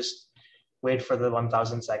don't, you just wait for the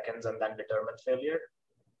 1,000 seconds and then determine failure?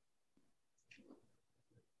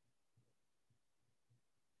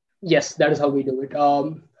 Yes, that is how we do it.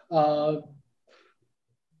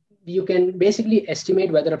 You can basically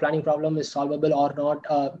estimate whether a planning problem is solvable or not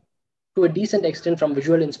to a decent extent from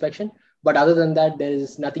visual inspection. But other than that, there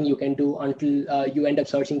is nothing you can do until you end up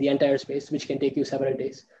searching the entire space, which can take you several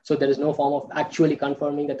days. So there is no form of actually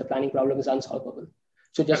confirming that the planning problem is unsolvable.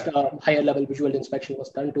 So just a higher level visual inspection was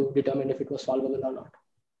done to determine if it was solvable or not.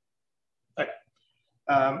 Okay.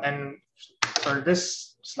 And for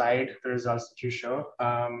this slide, the results that you show,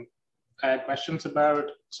 I had questions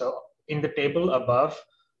about, so in the table above,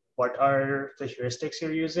 what are the heuristics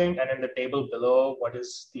you're using? And in the table below, what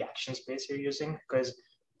is the action space you're using? Because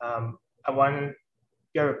I want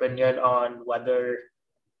your opinion on whether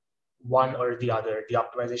one or the other, the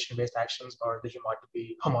optimization-based actions or the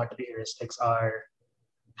homotopy heuristics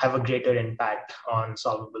have a greater impact on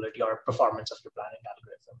solvability or performance of your planning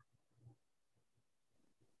algorithm.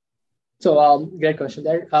 So great question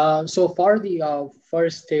there. So for the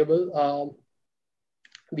first table,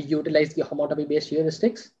 we utilize the homotopy-based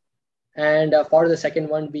heuristics. And for the second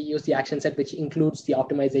one, we use the action set, which includes the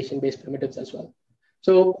optimization-based primitives as well.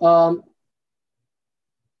 So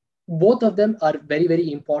both of them are very,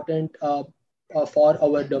 very important for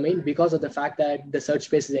our domain because of the fact that the search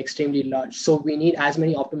space is extremely large. So we need as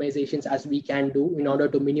many optimizations as we can do in order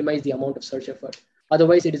to minimize the amount of search effort.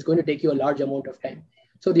 Otherwise, it is going to take you a large amount of time.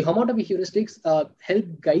 So the homotopy heuristics help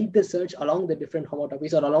guide the search along the different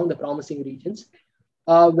homotopies or along the promising regions.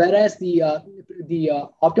 Whereas the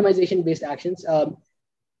optimization-based actions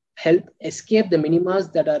help escape the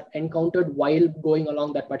minimas that are encountered while going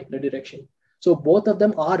along that particular direction. So both of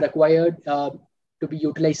them are required to be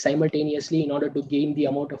utilized simultaneously in order to gain the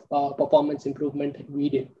amount of performance improvement that we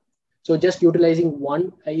did. So just utilizing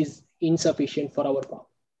one is insufficient for our problem.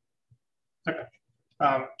 Okay.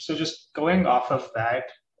 So just going off of that,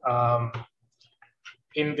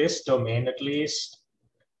 in this domain at least,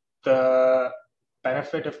 the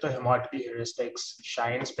benefit of the homotopy heuristics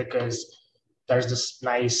shines because there's this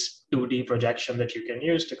nice 2D projection that you can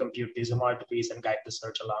use to compute these homotopies and guide the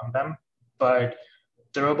search along them. But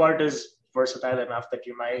the robot is versatile enough that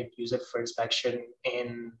you might use it for inspection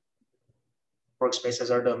in workspaces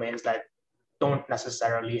or domains that don't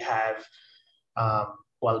necessarily have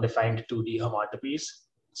well-defined 2D homotopies.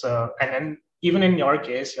 So, and then even in your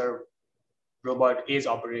case, your robot is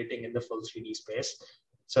operating in the full 3D space.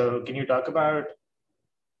 So can you talk about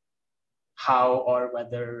how or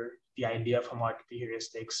whether the idea of homotopy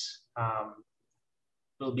heuristics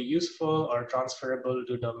will be useful or transferable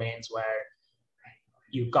to domains where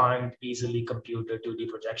you can't easily compute a 2D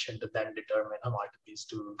projection to then determine homotopies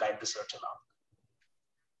to guide the search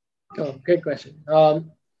along? Oh, great question.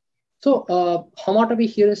 So homotopy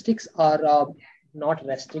heuristics are not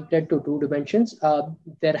restricted to 2 dimensions.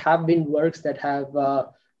 There have been works that have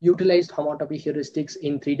utilized homotopy heuristics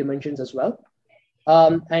in 3 dimensions as well.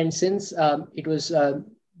 And since it was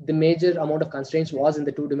the major amount of constraints was in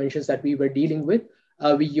the 2 dimensions that we were dealing with,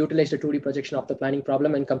 we utilized a 2D projection of the planning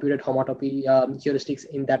problem and computed homotopy heuristics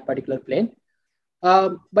in that particular plane.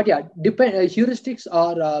 But yeah, heuristics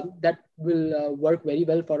are that will work very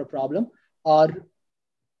well for a problem are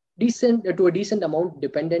decent to a decent amount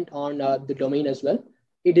dependent on the domain as well.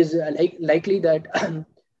 It is likely that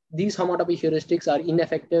these homotopy heuristics are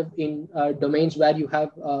ineffective in domains where you have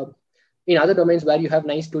in other domains where you have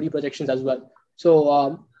nice 2D projections as well.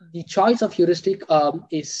 So the choice of heuristic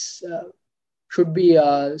should be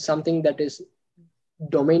something that is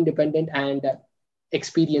domain dependent and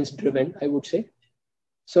experience driven, I would say.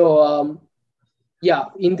 So yeah,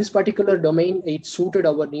 in this particular domain, it suited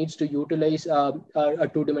our needs to utilize a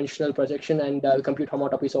 2-dimensional projection and compute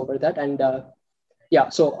homotopies over that. And Yeah,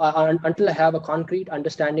 so until I have a concrete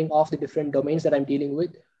understanding of the different domains that I'm dealing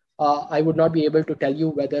with, I would not be able to tell you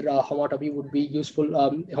whether homotopy would be useful,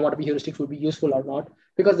 homotopy heuristics would be useful or not,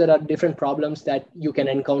 because there are different problems that you can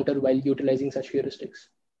encounter while utilizing such heuristics.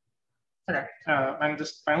 Okay, and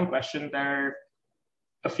this final question, there are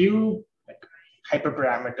a few like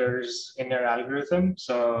hyperparameters in your algorithm.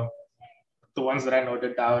 So the ones that I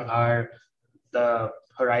noted down are the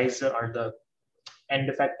horizon or the end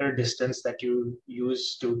effector distance that you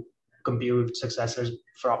use to compute successors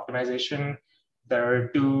for optimization. There are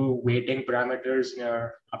two weighting parameters in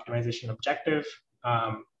your optimization objective,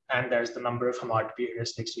 and there's the number of homotopy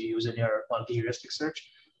heuristics you use in your multi-heuristic search.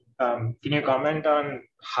 Can you comment on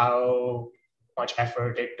how much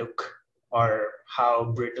effort it took or how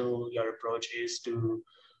brittle your approach is to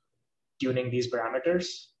tuning these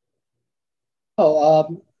parameters?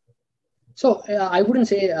 Oh, so I wouldn't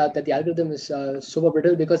say that the algorithm is super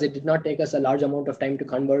brittle, because it did not take us a large amount of time to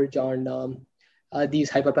converge on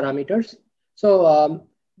these hyperparameters. So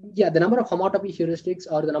yeah, the number of homotopy heuristics,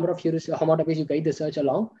 or the number of homotopies you guide the search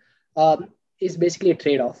along, is basically a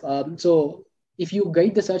trade-off. So if you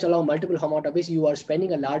guide the search along multiple homotopies, you are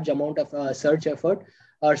spending a large amount of search effort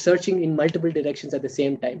or searching in multiple directions at the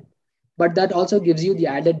same time. But that also gives you the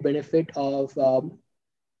added benefit of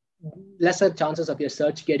lesser chances of your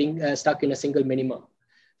search getting stuck in a single minima.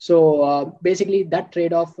 So basically that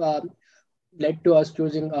trade-off led to us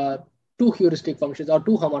choosing two heuristic functions or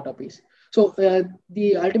two homotopies. So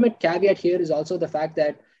the ultimate caveat here is also the fact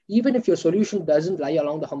that even if your solution doesn't lie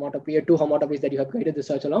along the homotopy or two homotopies that you have guided the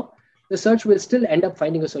search along, the search will still end up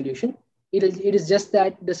finding a solution. It is just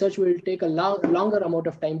that the search will take a longer amount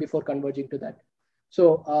of time before converging to that.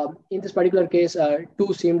 So in this particular case,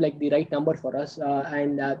 two seemed like the right number for us,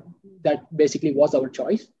 and that basically was our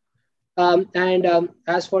choice.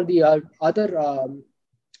 As for the other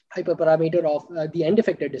hyperparameter of the end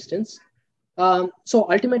effector distance, so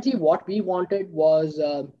ultimately what we wanted was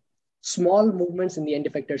small movements in the end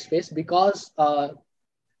effector space, because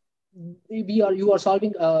you are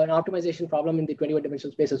solving an optimization problem in the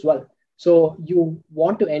 21-dimensional space as well. So you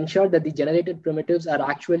want to ensure that the generated primitives are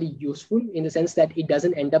actually useful, in the sense that it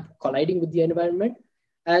doesn't end up colliding with the environment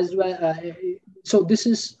as well. So this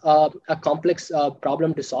is a complex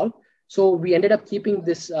problem to solve. So we ended up keeping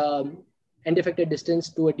this end effector distance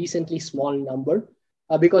to a decently small number,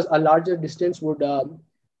 because a larger distance would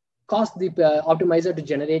cause the optimizer to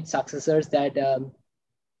generate successors that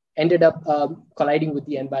ended up colliding with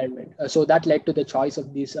the environment. So that led to the choice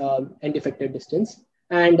of this end effector distance.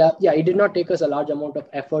 And yeah, it did not take us a large amount of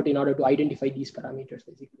effort in order to identify these parameters,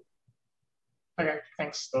 basically. Okay,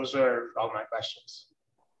 thanks. Those are all my questions.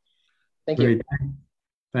 Thank you. Great.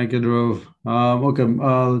 Thank you, Dhruv. Okay,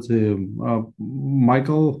 let's see.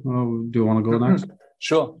 Michael, do you want to go next?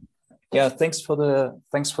 Sure. Yeah, thanks for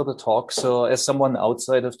the talk. So as someone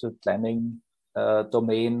outside of the planning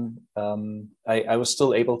domain, I was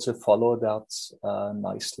still able to follow that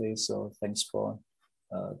nicely. So thanks for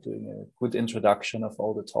doing a good introduction of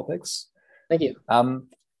all the topics. Thank you.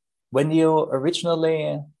 When you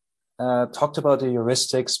originally talked about the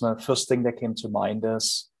heuristics, my first thing that came to mind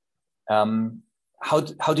is how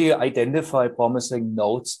do you identify promising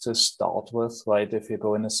nodes to start with, right? If you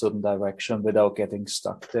go in a certain direction without getting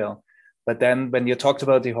stuck there. But then when you talked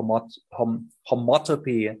about the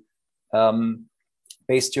homotopy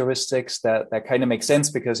based heuristics, that kind of makes sense,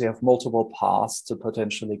 because you have multiple paths to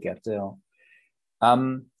potentially get there.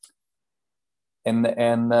 And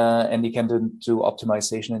you can do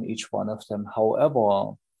optimization in each one of them.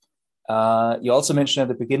 However, you also mentioned at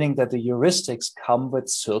the beginning that the heuristics come with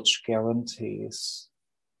search guarantees.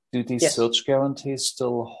 Do these search guarantees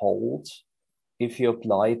still hold if you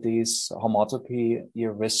apply these homotopy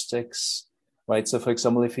heuristics, right? So for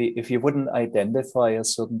example, if you wouldn't identify a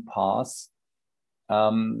certain path,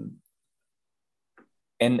 and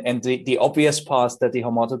the obvious paths that the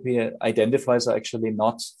homotopy identifies are actually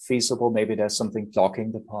not feasible, maybe there's something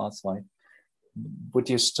blocking the path, right? Would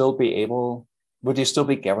you still be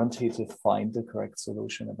guaranteed to find the correct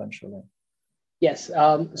solution eventually? Yes.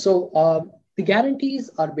 The guarantees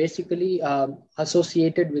are basically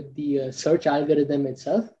associated with the search algorithm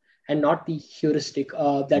itself, and not the heuristic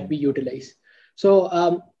that we utilize. So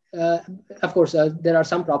of course, there are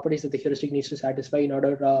some properties that the heuristic needs to satisfy in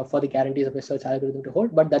order for the guarantees of a search algorithm to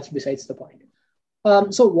hold, but that's besides the point.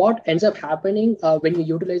 So what ends up happening when you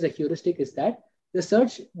utilize a heuristic is that the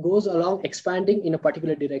search goes along expanding in a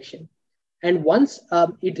particular direction. And once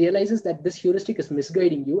it realizes that this heuristic is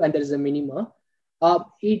misguiding you and there is a minima,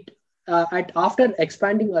 it after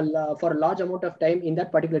expanding for a large amount of time in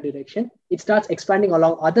that particular direction, it starts expanding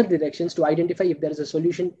along other directions to identify if there is a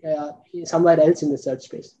solution somewhere else in the search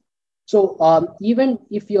space. So even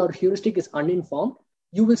if your heuristic is uninformed,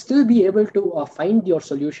 you will still be able to find your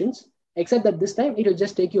solutions, except that this time it will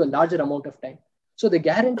just take you a larger amount of time. So the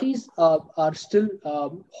guarantees are still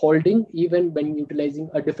holding even when utilizing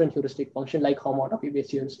a different heuristic function like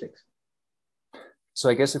homotopy-based heuristics. So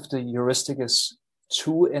I guess if the heuristic is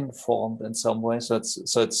too informed in some way, so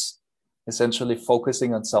it's essentially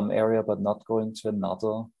focusing on some area but not going to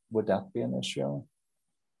another, would that be an issue?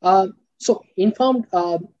 So informed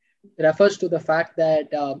refers to the fact that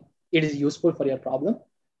it is useful for your problem.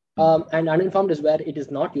 And uninformed is where it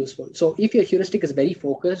is not useful. So if your heuristic is very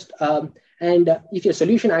focused and if your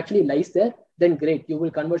solution actually lies there, then great, you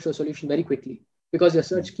will converge to a solution very quickly because your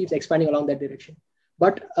search keeps expanding along that direction.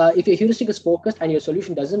 But if your heuristic is focused and your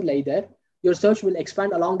solution doesn't lie there, your search will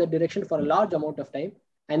expand along that direction for a large amount of time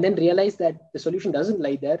and then realize that the solution doesn't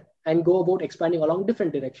lie there and go about expanding along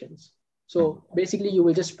different directions. So basically, you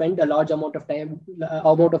will just spend a large amount of time,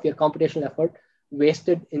 amount of your computational effort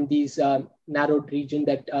wasted in these narrowed region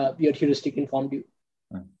that your heuristic informed you.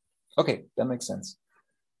 Okay, that makes sense.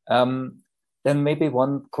 Then maybe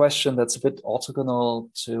one question that's a bit orthogonal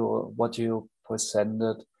to what you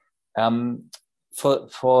presented.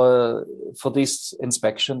 For these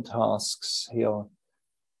inspection tasks here,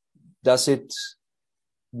 does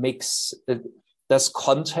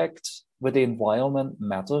contact with the environment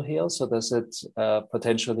matter here? So does it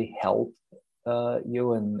potentially help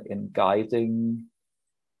you in guiding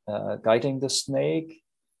the snake,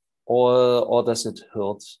 or does it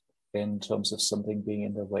hurt in terms of something being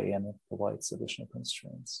in the way and it provides additional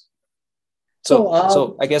constraints?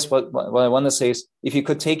 So I guess what I want to say is, if you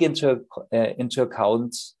could take into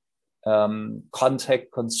account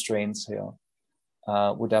contact constraints here,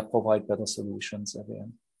 would that provide better solutions at the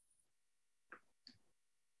end?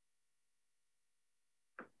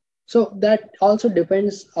 So that also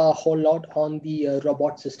depends a whole lot on the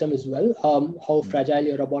robot system as well, how fragile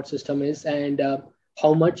your robot system is and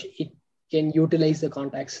how much it can utilize the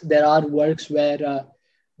contacts. There are works where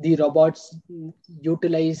the robots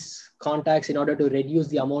utilize contacts in order to reduce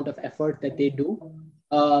the amount of effort that they do.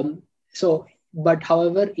 But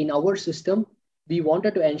however, in our system, we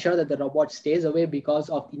wanted to ensure that the robot stays away because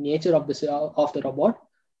of the nature of the robot.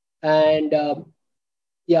 And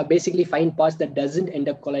basically find parts that doesn't end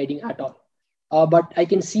up colliding at all. But I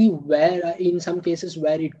can see where in some cases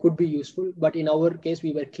where it could be useful, but in our case,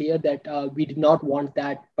 we were clear that we did not want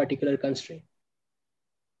that particular constraint.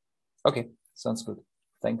 Okay, sounds good.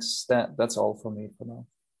 Thanks. That's all for me for now.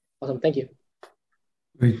 Awesome, thank you.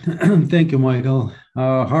 Great, thank you, Michael.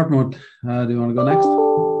 Hartmut, do you want to go next?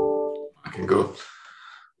 I can go.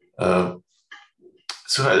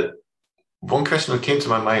 So one question that came to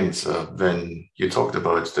my mind when you talked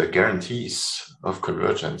about the guarantees of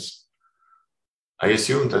convergence. I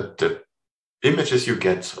assume that the images you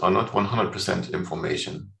get are not 100%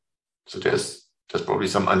 information. So there's probably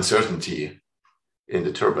some uncertainty in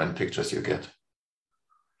the turbine pictures you get.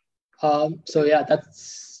 That's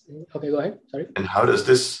okay. Go ahead. Sorry. And how does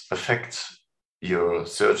this affect your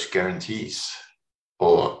search guarantees?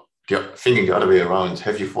 Or thinking the other way around,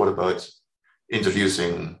 have you thought about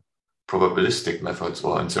introducing probabilistic methods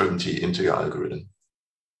or uncertainty into your algorithm?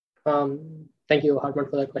 Thank you, Hartmut,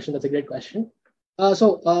 for that question. That's a great question.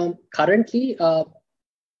 Currently,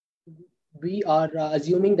 we are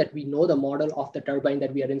assuming that we know the model of the turbine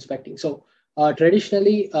that we are inspecting. So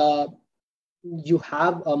traditionally, you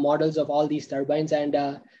have models of all these turbines, and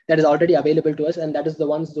that is already available to us, and that is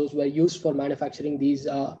those were used for manufacturing these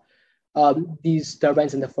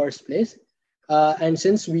turbines in the first place. And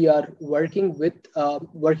since we are working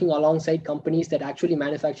alongside companies that actually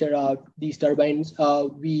manufacture these turbines,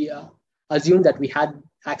 we assume that we had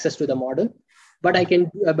access to the model. But I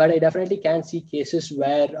definitely can see cases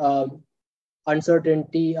where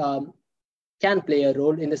uncertainty can play a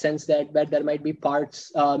role, in the sense that where there might be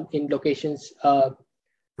parts in locations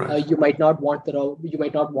you might not want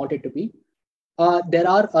it to be. There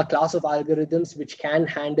are a class of algorithms which can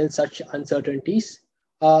handle such uncertainties.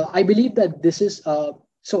 I believe that this is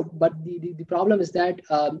but the problem is that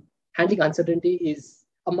handling uncertainty is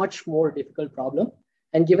a much more difficult problem.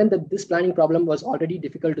 And given that this planning problem was already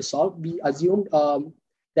difficult to solve, we assumed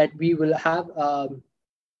that we will have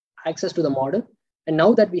access to the model. And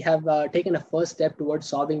now that we have taken a first step towards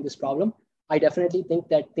solving this problem, I definitely think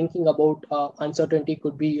that thinking about uncertainty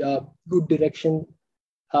could be a good direction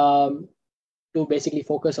to basically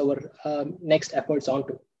focus our next efforts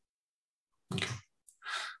onto.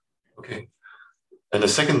 Okay. And a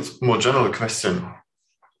second, more general question.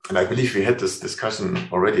 and I believe we had this discussion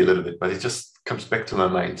already a little bit, but it just comes back to my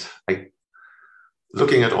mind.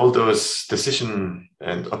 Looking at all those decision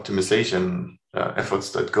and optimization efforts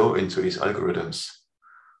that go into these algorithms,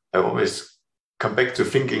 I always come back to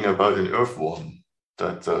thinking about an earthworm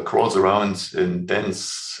that crawls around in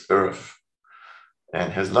dense earth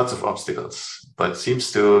and has lots of obstacles, but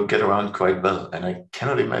seems to get around quite well. And I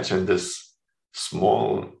cannot imagine this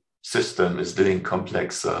small system is doing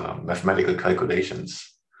complex mathematical calculations.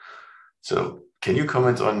 So can you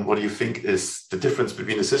comment on what you think is the difference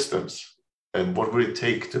between the systems, and what would it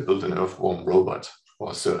take to build an earthworm robot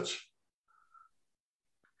or search?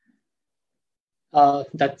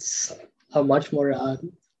 That's a much more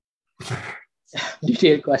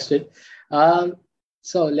detailed question.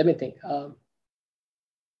 So let me think.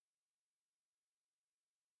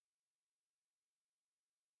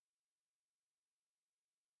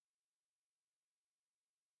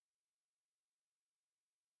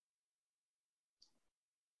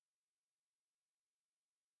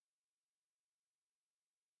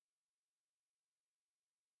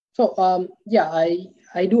 So yeah,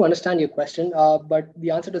 I do understand your question, but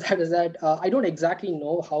the answer to that is that I don't exactly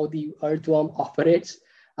know how the earthworm operates.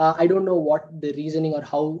 I don't know what the reasoning or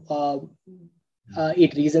how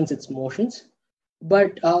it reasons its motions.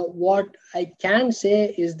 But what I can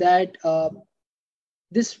say is that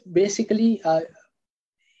this basically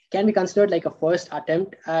can be considered like a first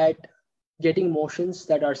attempt at getting motions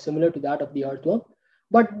that are similar to that of the earthworm.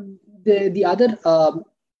 But the other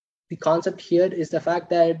the concept here is the fact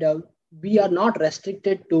that we are not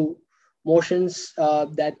restricted to motions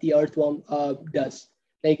that the earthworm does.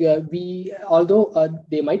 Like although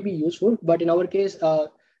they might be useful, but in our case,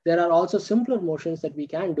 there are also simpler motions that we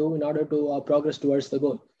can do in order to progress towards the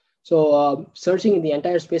goal. So searching in the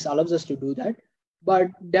entire space allows us to do that. But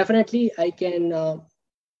definitely, I can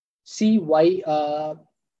see why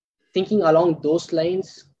thinking along those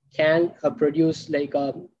lines can produce like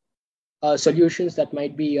solutions that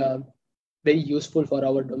might be very useful for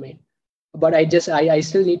our domain. But I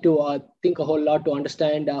still need to think a whole lot to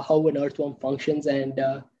understand how an earthworm functions and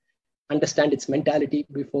understand its mentality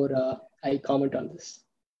before I comment on this.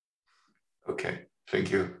 Okay,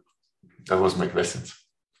 thank you. That was my questions.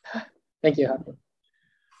 Thank you, Harper.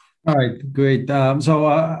 All right, great. So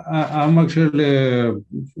I'm actually,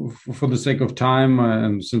 for the sake of time,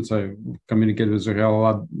 and since I communicate with Suhail a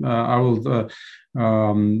lot, I will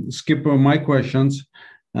skip my questions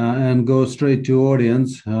and go straight to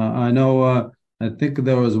audience. I know, I think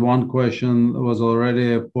there was one question that was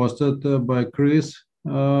already posted by Chris.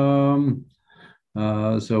 So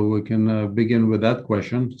we can begin with that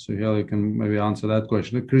question. So here you can maybe answer that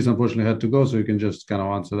question. Chris unfortunately had to go, so you can just kind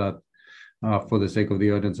of answer that for the sake of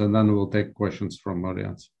the audience, and then we'll take questions from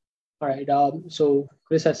audience. All right. So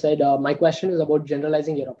Chris has said, my question is about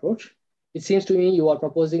generalizing your approach. It seems to me you are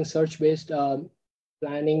proposing search-based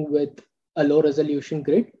planning with a low resolution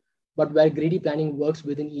grid, but where greedy planning works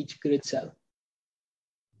within each grid cell.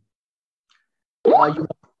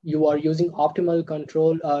 You are using optimal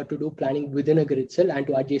control to do planning within a grid cell and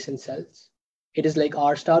to adjacent cells. It is like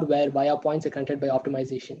R star where via points are connected by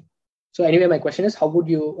optimization. So anyway, my question is, how would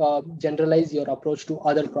you generalize your approach to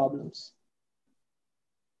other problems?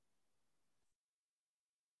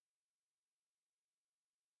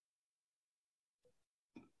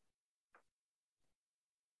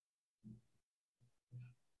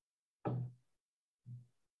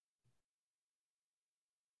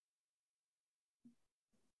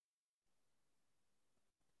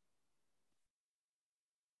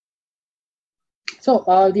 So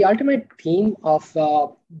the ultimate theme of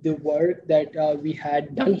the work that we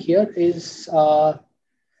had done here is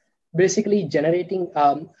basically generating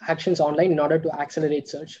actions online in order to accelerate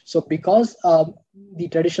search. So because the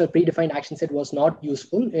traditional predefined action set was not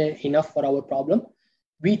useful enough for our problem,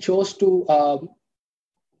 we chose to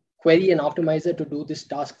query an optimizer to do this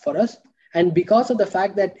task for us. And because of the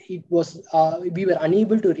fact that it was, we were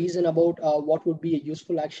unable to reason about what would be a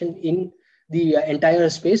useful action in the entire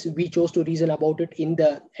space, we chose to reason about it in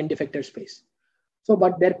the end effector space. So,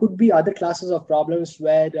 but there could be other classes of problems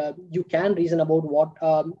where you can reason about what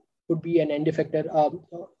could be an end effector, or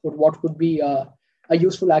what could be a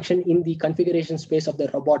useful action in the configuration space of the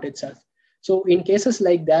robot itself. So in cases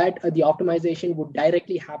like that, the optimization would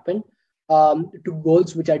directly happen to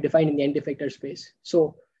goals which are defined in the end effector space.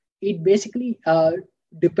 So it basically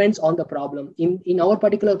depends on the problem. In our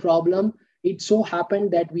particular problem, it so happened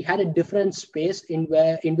that we had a different space in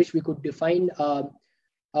which we could define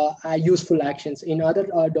useful actions. In other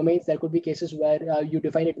domains, there could be cases where you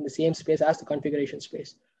define it in the same space as the configuration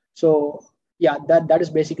space. So yeah, that is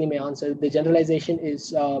basically my answer. The generalization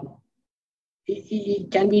is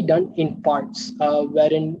it can be done in parts,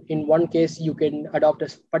 wherein in one case you can adopt a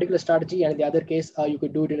particular strategy, and in the other case you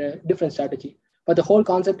could do it in a different strategy. But the whole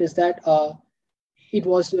concept is that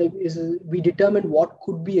we determined what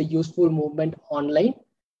could be a useful movement online,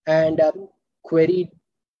 and queried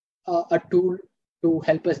a tool to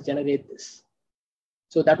help us generate this.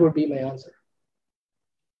 So that would be my answer.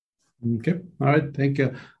 Okay, all right, thank you.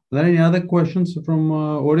 Are there any other questions from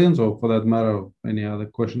audience, or for that matter, any other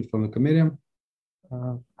questions from the committee?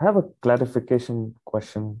 I have a clarification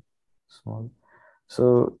question, small.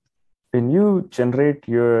 So when you generate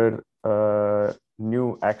your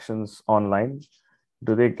new actions online,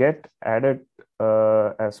 do they get added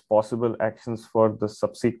as possible actions for the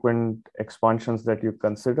subsequent expansions that you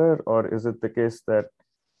consider, or is it the case that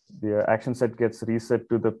the action set gets reset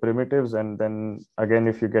to the primitives, and then again,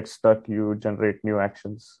 if you get stuck, you generate new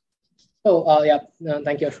actions? Oh, yeah,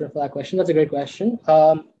 thank you, Ashwin, for that question. That's a great question.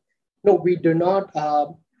 No, we do not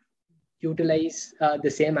utilize the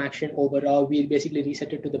same action over. We basically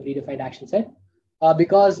reset it to the predefined action set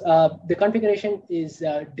because the configuration is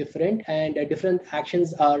different, and different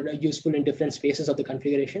actions are useful in different spaces of the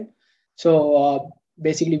configuration. So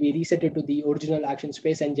basically, we reset it to the original action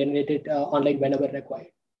space and generate it online whenever required.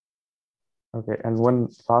 Okay, and one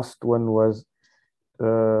last one was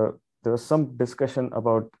there was some discussion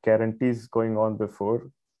about guarantees going on before.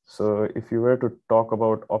 So if you were to talk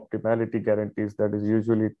about optimality guarantees, that is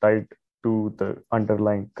usually tied to the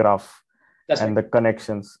underlying graph. That's and right. The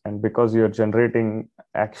connections. And because you're generating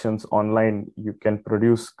actions online, you can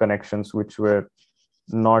produce connections which were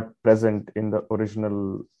not present in the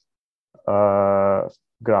original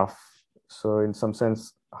graph. So in some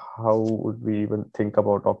sense, how would we even think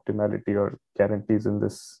about optimality or guarantees in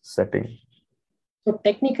this setting? So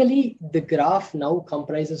technically, the graph now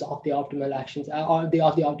comprises of the optimal actions or of the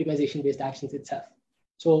optimization-based actions itself.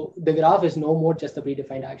 So the graph is no more just a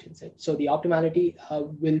predefined action set. So the optimality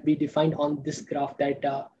will be defined on this graph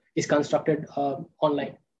that is constructed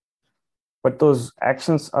online. But those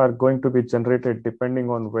actions are going to be generated depending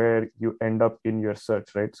on where you end up in your search,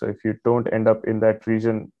 right? So if you don't end up in that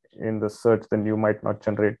region in the search, then you might not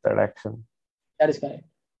generate that action. That is correct.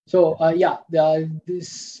 So yeah,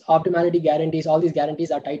 this optimality guarantees, all these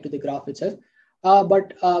guarantees are tied to the graph itself.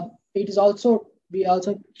 But it is also, we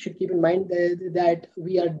also should keep in mind that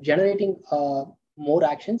we are generating more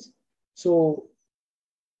actions. So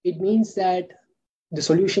it means that the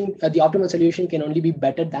solution, the optimal solution can only be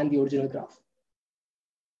better than the original graph.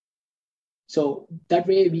 So that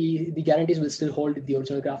way the guarantees will still hold the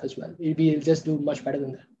original graph as well. We'll just do much better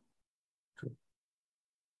than that.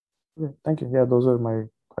 Okay, thank you. Yeah, those are my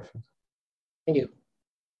questions. Thank you.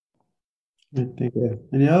 Thank you.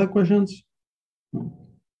 Any other questions?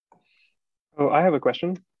 Oh, I have a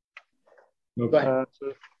question. Okay.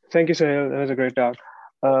 So thank you, Suhail. That was a great talk.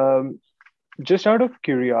 Just out of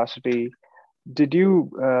curiosity, did you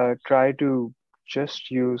try to just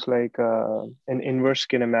use like an inverse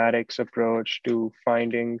kinematics approach to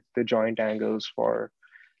finding the joint angles for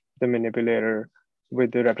the manipulator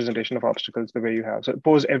with the representation of obstacles the way you have? So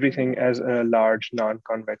pose everything as a large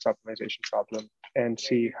non-convex optimization problem and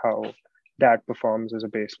see how that performs as a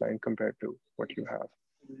baseline compared to what you have.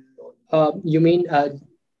 You mean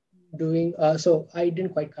doing, so I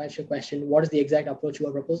didn't quite catch your question. What is the exact approach you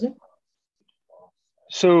are proposing?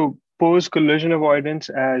 So pose collision avoidance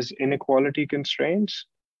as inequality constraints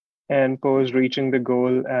and pose reaching the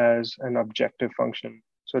goal as an objective function.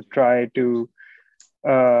 So try to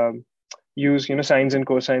use sines and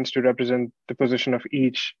cosines to represent the position of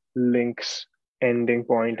each link's ending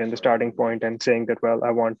point and the starting point, and saying that, well,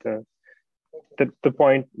 I want the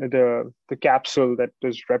point, the capsule that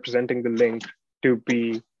is representing the link to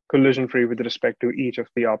be collision free with respect to each of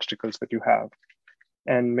the obstacles that you have,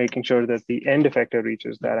 and making sure that the end effector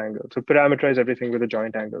reaches that angle. So parameterize everything with the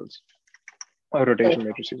joint angles or rotation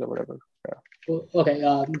matrices or whatever. Yeah. Okay,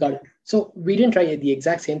 got it. So we didn't try the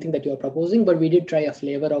exact same thing that you're proposing, but we did try a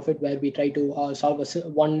flavor of it where we try to solve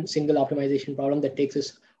one single optimization problem that takes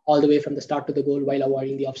us all the way from the start to the goal while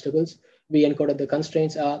avoiding the obstacles. We encoded the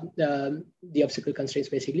constraints, the obstacle constraints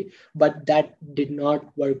basically, but that did not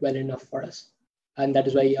work well enough for us. And that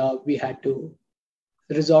is why we had to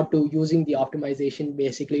resort to using the optimization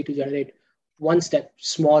basically to generate one-step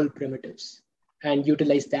small primitives and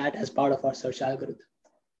utilize that as part of our search algorithm.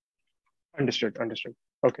 Understood.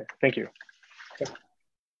 Okay, thank you. Okay.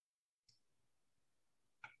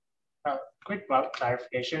 Quick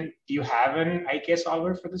clarification. Do you have an IK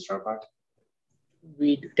solver for this robot?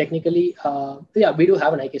 We technically, yeah, we do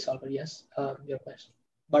have an IK solver, yes, your question.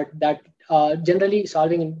 But that generally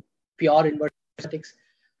solving in pure inverse heuristics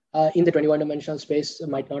in the 21-dimensional space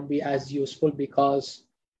might not be as useful because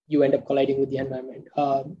you end up colliding with the environment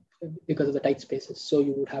because of the tight spaces. So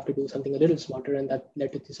you would have to do something a little smarter, and that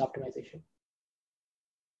led to this optimization.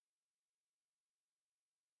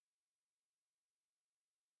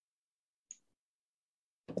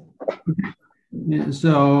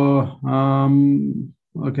 So,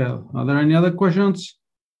 okay, are there any other questions?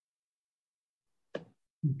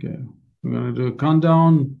 Okay, we're going to do a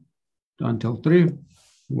countdown until 3.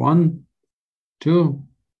 1, 2,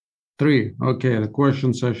 3. Okay, the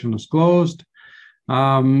question session is closed.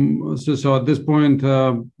 So at this point,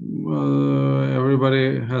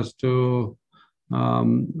 everybody has to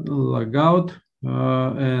log out,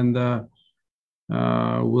 and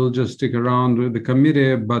we'll just stick around with the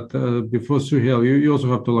committee. But before Suhail, you also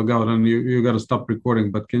have to log out, and you got to stop recording.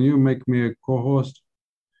 But can you make me a co-host?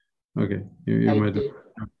 Okay, you might.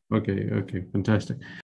 Okay, fantastic.